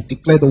 and you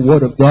declare the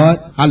word of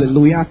God,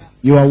 hallelujah,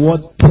 you are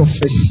what?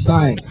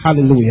 Prophesying.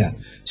 Hallelujah.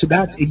 So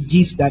that's a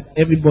gift that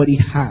everybody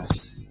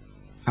has.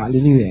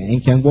 Hallelujah.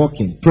 And can walk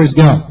in. Praise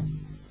God.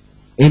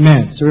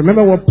 Amen. So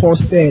remember what Paul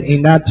said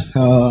in that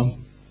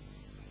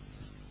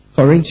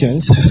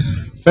Corinthians,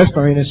 1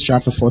 Corinthians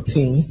chapter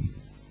 14.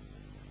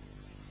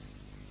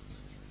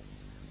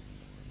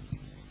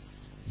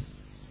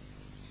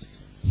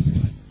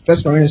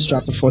 First Corinthians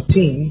chapter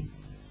 14.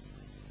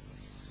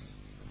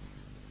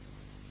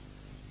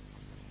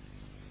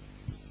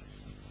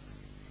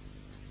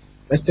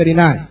 Verse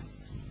 39.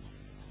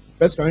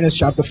 First Corinthians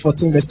chapter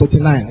 14, verse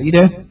 39. Are you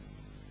there?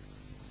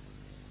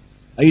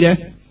 Are you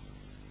there?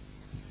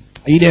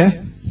 Are you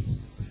there?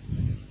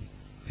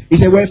 He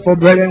said, wherefore,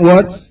 brethren,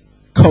 what?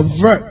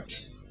 Convert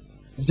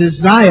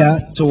desire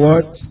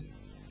toward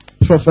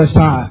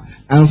prophesy,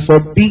 and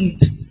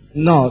forbid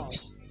not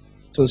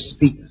to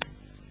speak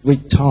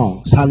with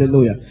tongues.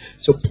 Hallelujah.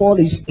 So Paul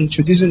is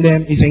introducing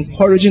them, is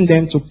encouraging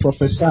them to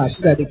prophesy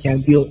so that they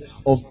can be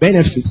of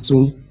benefit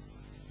to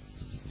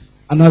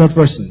another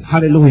person.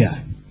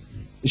 Hallelujah.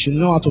 You should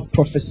know how to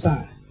prophesy.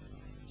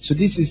 So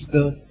this is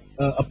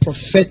a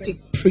prophetic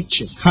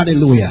preaching.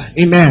 Hallelujah.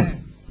 Amen.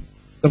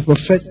 The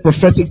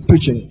prophetic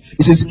preaching.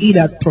 It says, he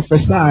that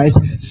prophesies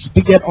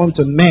speaketh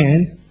unto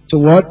men to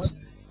what?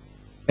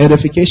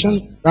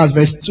 Edification. That's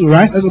verse 2,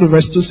 right? Let's go to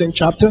verse 2, same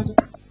chapter.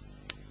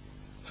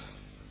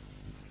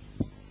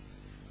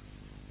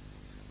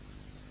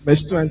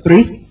 Verse 2 and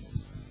 3.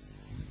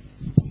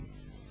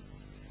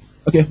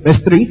 Okay, verse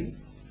 3.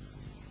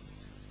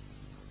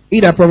 He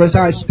that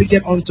prophesies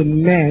speaketh unto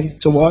men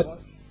to what?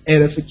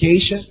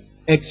 Edification,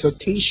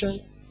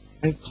 exhortation,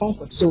 and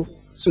comfort. So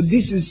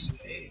this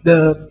is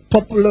the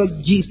popular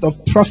gift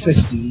of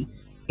prophecy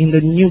in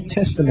the New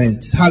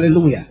Testament.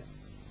 Hallelujah.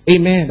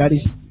 Amen. That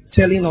is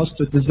telling us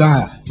to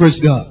desire. Praise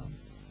God.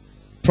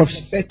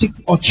 Prophetic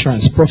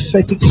utterance,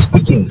 prophetic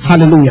speaking.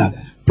 Hallelujah.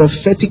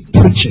 Prophetic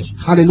preaching.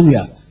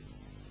 Hallelujah.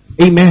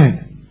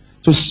 Amen.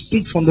 To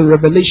speak from the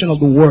revelation of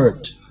the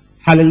word.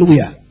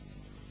 Hallelujah.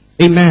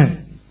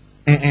 Amen.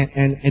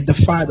 And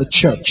edify the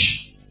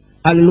church.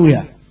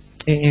 Hallelujah.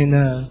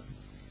 And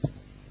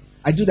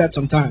I do that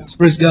sometimes.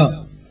 Praise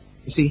God.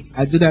 You see,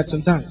 I do that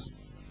sometimes.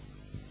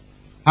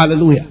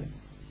 Hallelujah.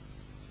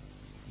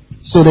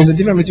 So there's a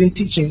difference between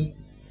teaching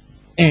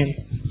and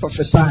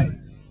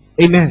prophesying.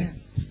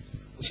 Amen.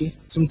 You see,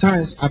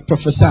 sometimes I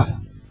prophesy.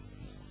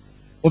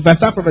 If I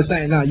start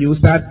prophesying now, you will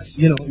start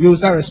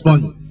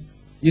responding.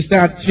 You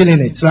start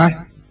feeling it, right?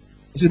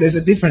 So there's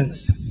a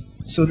difference.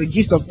 So the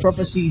gift of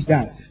prophecy is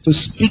that to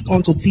speak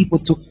unto people,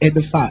 to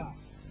edify,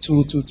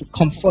 to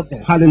comfort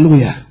them.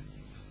 Hallelujah.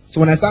 So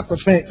when I start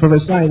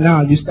prophesying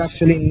now, you start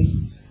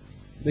feeling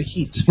the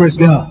heat. Praise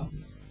God.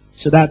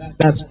 So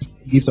that's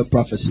gift of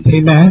prophecy.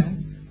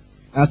 Amen.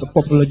 That's a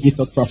popular gift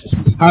of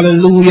prophecy.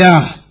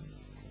 Hallelujah.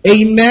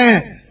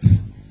 Amen.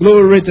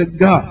 Glory to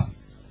God.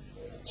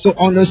 So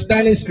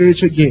understanding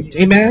spiritual gift.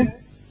 Amen.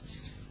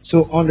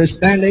 So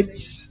understand it.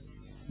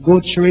 Go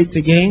through it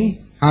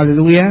again.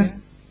 Hallelujah.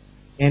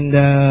 And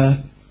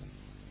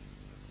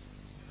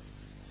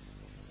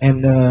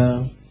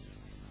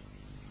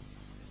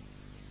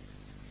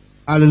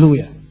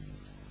hallelujah.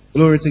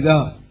 Glory to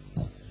God.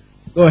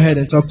 Go ahead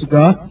and talk to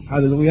God.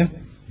 Hallelujah.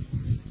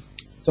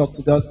 Talk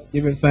to God.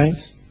 Give him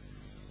thanks.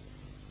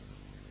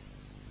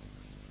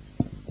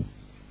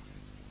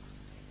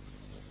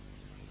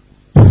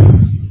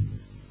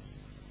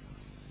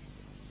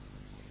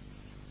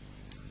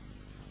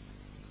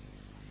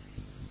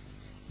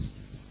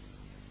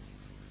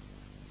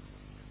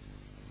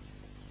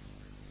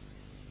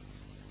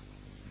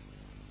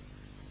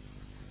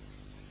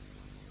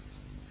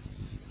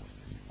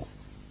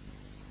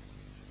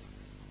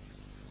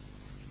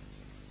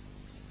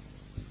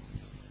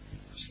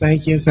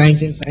 Thank you,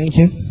 thank you, thank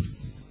you.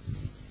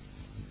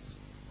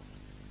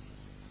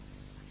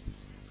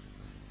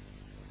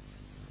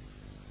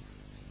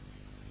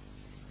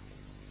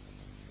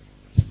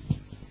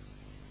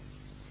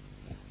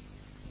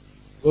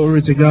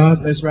 Glory to God.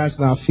 Let's rise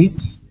on our feet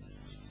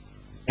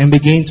and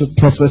begin to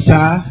prophesy.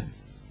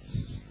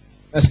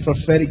 That's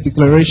prophetic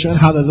declaration.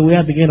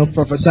 Hallelujah. Begin to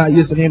prophesy.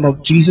 Use the name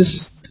of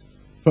Jesus.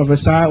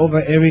 Prophesy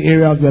over every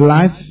area of your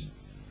life.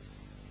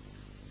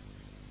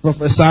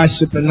 Prophesy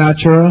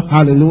supernatural.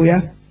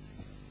 Hallelujah.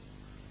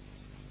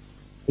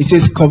 It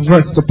says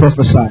convert to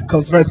prophesy.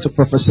 Convert to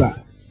prophesy.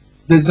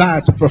 Desire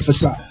to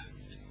prophesy.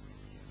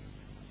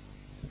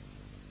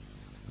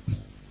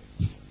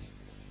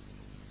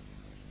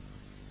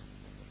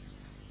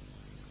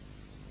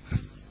 It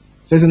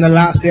says in the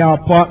last day I'll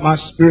pour out my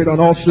spirit on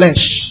all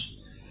flesh,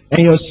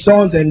 and your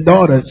sons and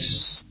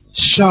daughters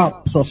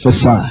shall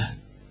prophesy.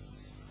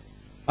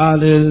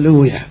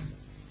 Hallelujah.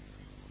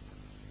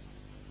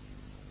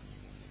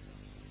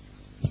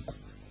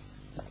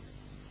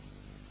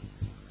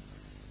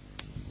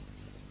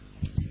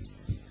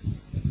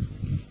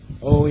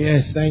 Oh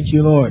yes, thank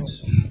you, Lord.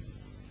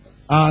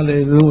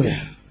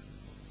 Hallelujah.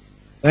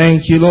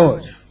 Thank you,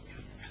 Lord.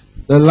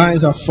 The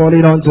lines are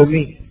falling onto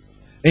me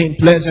in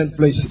pleasant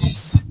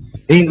places.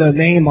 In the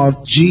name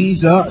of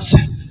Jesus.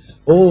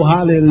 Oh,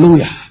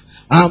 hallelujah.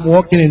 I'm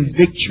walking in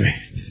victory.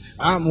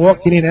 I'm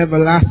walking in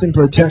everlasting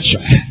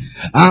protection.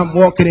 I'm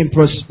walking in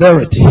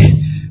prosperity.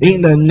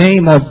 In the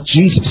name of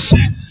Jesus.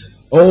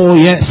 Oh,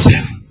 yes.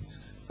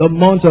 The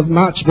month of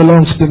March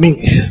belongs to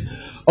me.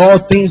 All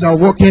things are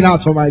working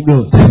out for my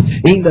good.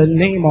 In the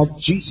name of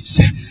Jesus.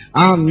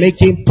 I'm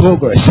making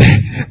progress.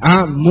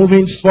 I'm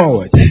moving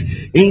forward.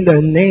 In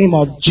the name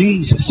of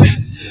Jesus.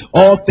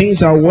 All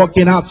things are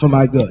working out for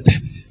my good.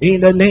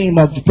 In the name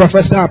of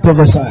prophesy,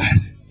 prophesy.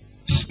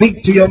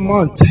 Speak to your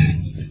month.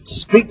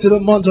 Speak to the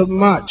month of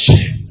March.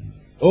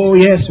 Oh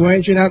yes, we're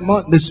entering that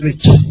month this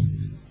week.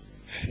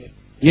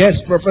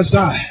 Yes,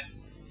 prophesy.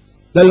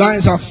 The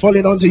lines are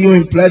falling onto you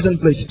in pleasant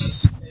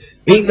places.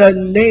 In the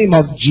name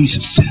of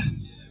Jesus.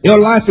 Your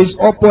life is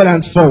upward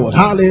and forward.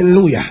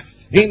 Hallelujah.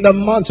 In the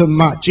month of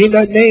March. In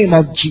the name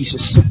of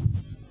Jesus.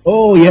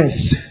 Oh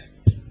yes.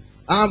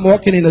 I'm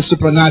walking in the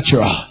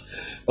supernatural.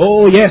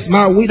 Oh yes,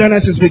 my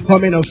wilderness is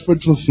becoming a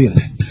fruitful field.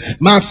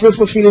 My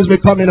fruitful field is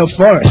becoming a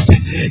forest.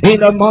 In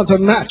the month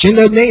of March, in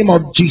the name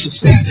of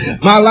Jesus,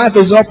 my life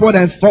is upward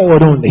and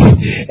forward only.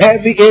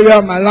 Every area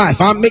of my life,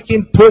 I'm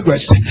making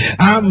progress.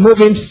 I'm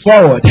moving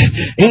forward.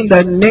 In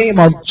the name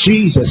of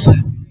Jesus.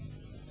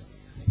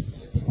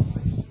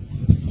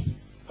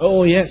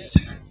 Oh yes.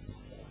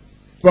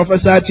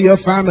 Prophesy to your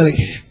family.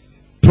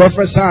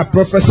 Prophesy,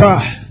 prophesy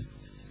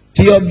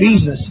to your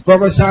business.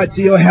 Prophesy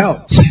to your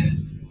health.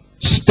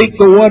 Speak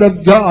the word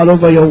of God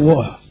over your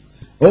world,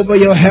 over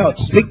your health.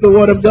 Speak the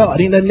word of God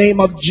in the name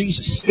of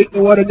Jesus. Speak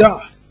the word of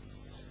God.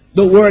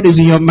 The word is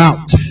in your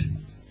mouth.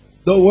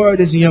 The word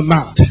is in your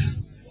mouth.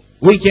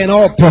 We can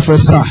all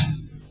prophesy.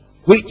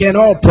 We can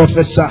all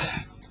prophesy.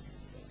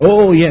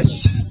 Oh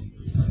yes.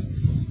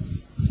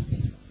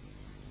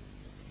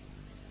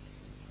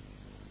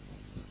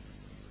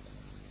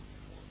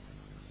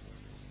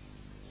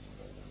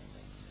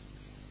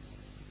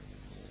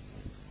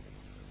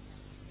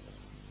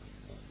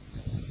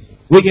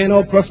 We can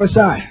all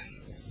prophesy.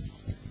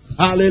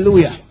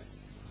 Hallelujah.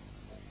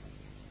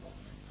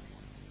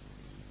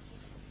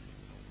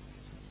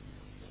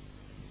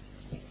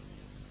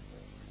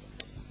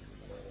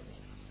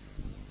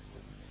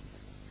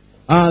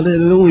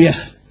 Hallelujah.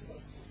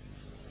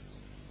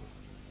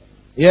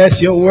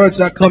 Yes, your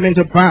words are coming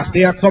to pass.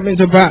 They are coming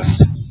to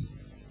pass.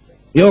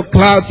 Your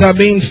clouds are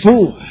being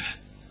full.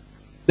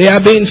 They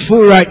are being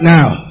full right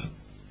now.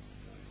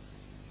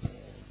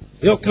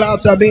 Your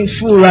clouds are being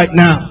full right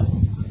now.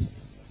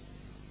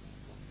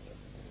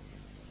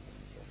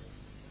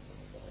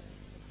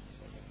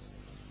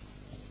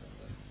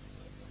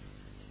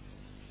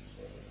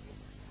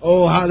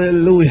 Oh,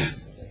 hallelujah.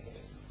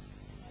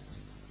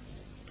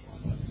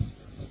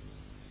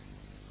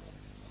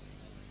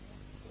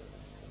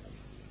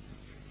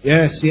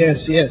 Yes,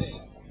 yes,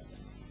 yes.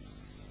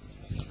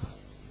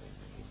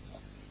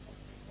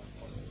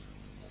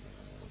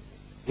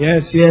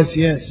 Yes, yes,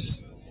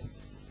 yes.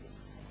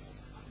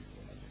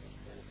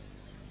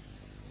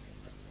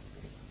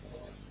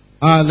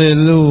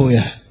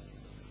 Hallelujah.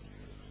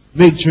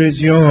 Victory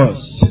is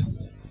yours.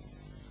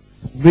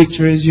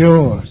 Victory is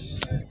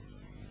yours.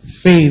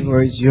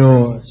 Favor is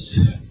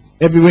yours.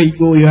 Everywhere you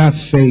go, you have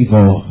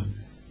favor.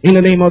 In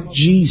the name of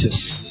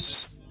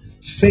Jesus,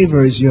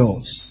 favor is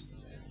yours.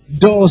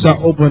 Doors are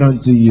open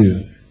unto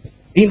you.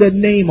 In the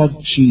name of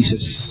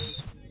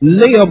Jesus,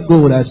 lay up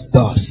gold as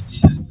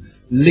dust.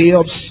 Lay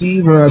up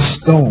silver as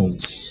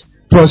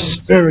stones.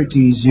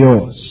 Prosperity is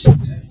yours.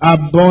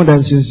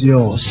 Abundance is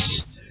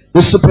yours.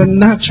 The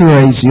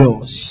supernatural is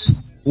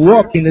yours.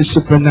 Walk in the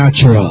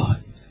supernatural.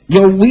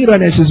 Your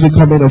wilderness is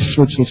becoming a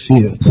fruitful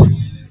field.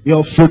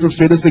 Your fruitful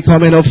field is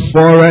becoming a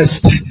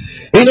forest.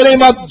 In the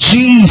name of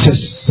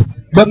Jesus,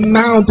 the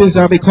mountains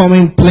are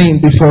becoming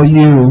plain before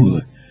you.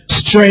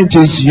 Strength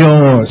is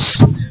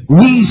yours.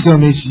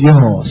 Wisdom is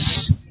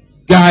yours.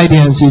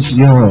 Guidance is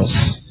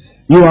yours.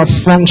 You are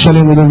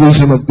functioning with the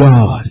wisdom of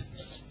God.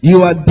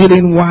 You are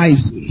dealing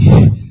wisely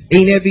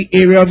in every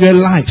area of your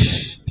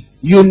life.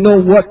 You know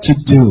what to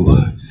do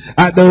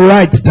at the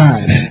right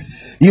time.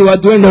 You are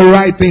doing the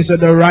right things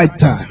at the right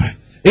time.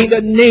 In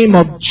the name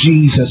of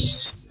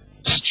Jesus,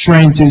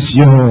 strength is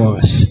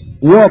yours.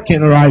 Walk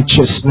in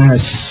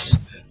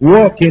righteousness.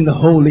 Walk in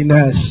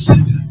holiness.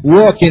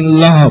 Walk in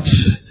love.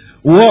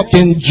 Walk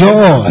in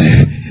joy.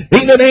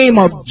 In the name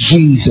of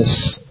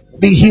Jesus,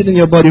 be healed in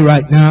your body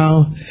right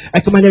now. I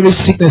command every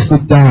sickness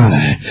to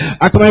die.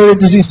 I command every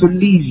disease to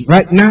leave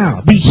right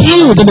now. Be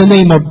healed in the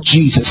name of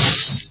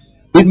Jesus.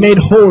 Be made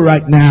whole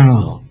right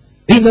now.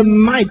 In the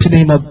mighty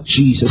name of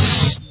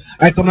Jesus,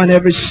 I command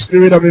every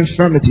spirit of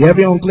infirmity,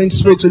 every unclean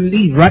spirit to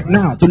leave right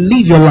now, to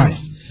leave your life.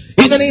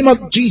 In the name of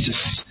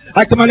Jesus,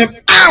 I command them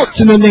out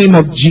in the name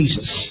of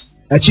Jesus.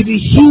 That you be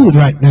healed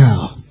right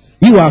now.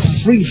 You are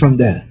free from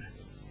them.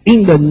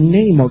 In the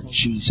name of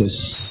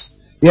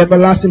Jesus, the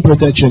everlasting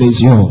protection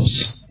is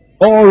yours.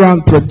 All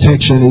round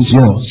protection is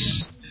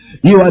yours.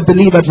 You are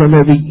delivered from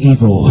every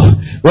evil,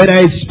 whether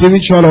it's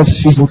spiritual or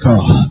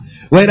physical.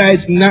 whether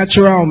it's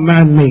natural or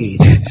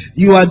man-made.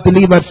 You are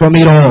delivered from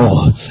it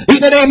all.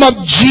 In the name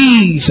of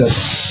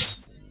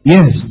Jesus.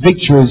 Yes,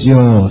 victory is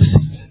yours.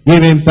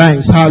 Give him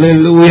thanks.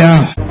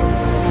 Hallelujah.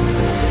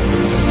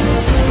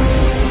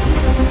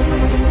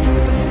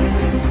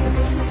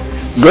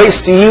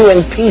 Grace to you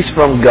and peace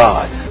from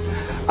God.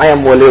 I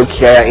am Wole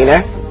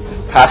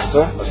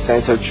pastor of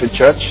Center of Truth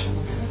Church.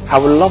 I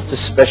would love to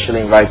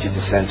specially invite you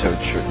to Center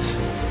of Truth.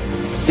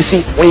 You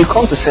see, when you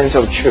come to Center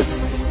of Truth,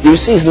 you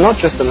see it's not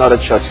just another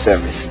church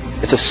service.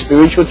 It's a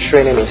spiritual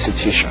training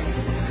institution.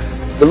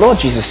 The Lord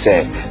Jesus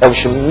said that we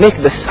should make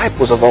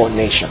disciples of all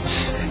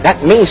nations.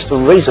 That means to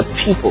raise a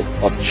people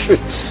of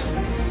truth.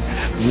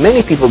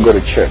 Many people go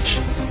to church,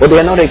 but they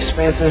are not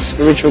experiencing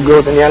spiritual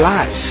growth in their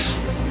lives.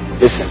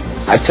 Listen,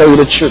 I tell you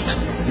the truth.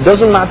 It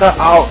doesn't matter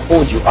how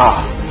old you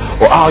are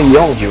or how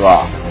young you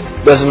are.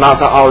 It doesn't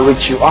matter how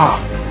rich you are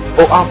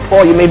or how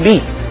poor you may be.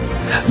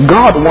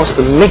 God wants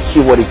to make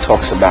you what he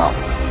talks about,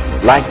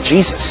 like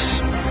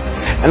Jesus.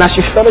 And as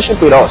you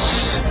fellowship with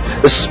us,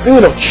 the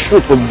Spirit of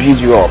truth will build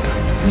you up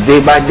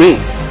day by day,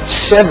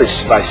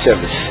 service by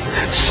service,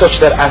 such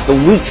that as the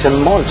weeks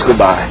and months go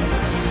by,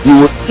 you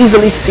will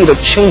easily see the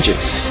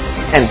changes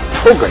and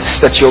progress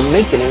that you're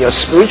making in your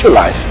spiritual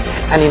life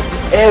and in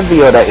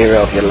every other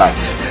area of your life.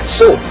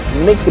 So,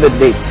 make it a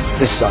date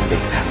this Sunday.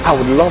 I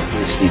would love to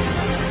receive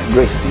you.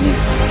 Grace to you.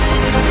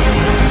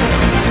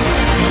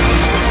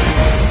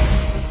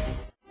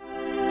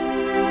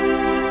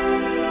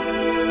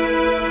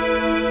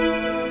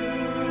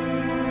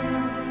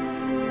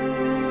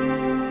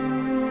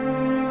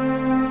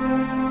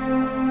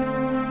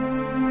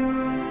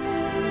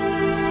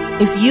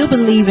 If you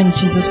believe in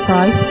Jesus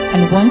Christ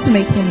and want to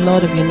make him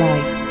Lord of your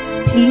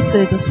life, please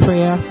say this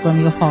prayer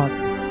from your heart.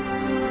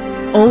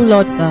 Oh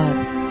Lord God,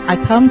 I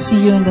come to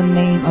you in the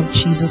name of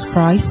Jesus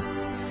Christ.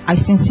 I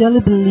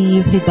sincerely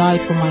believe he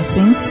died for my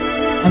sins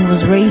and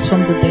was raised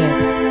from the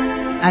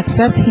dead. I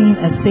accept him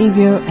as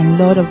Savior and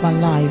Lord of my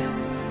life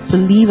to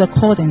live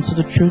according to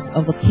the truth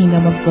of the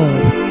kingdom of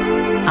God.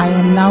 I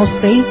am now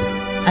saved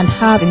and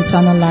have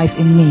eternal life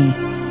in me.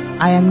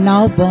 I am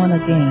now born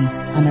again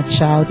and a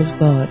child of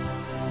God.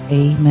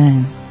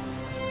 Amen.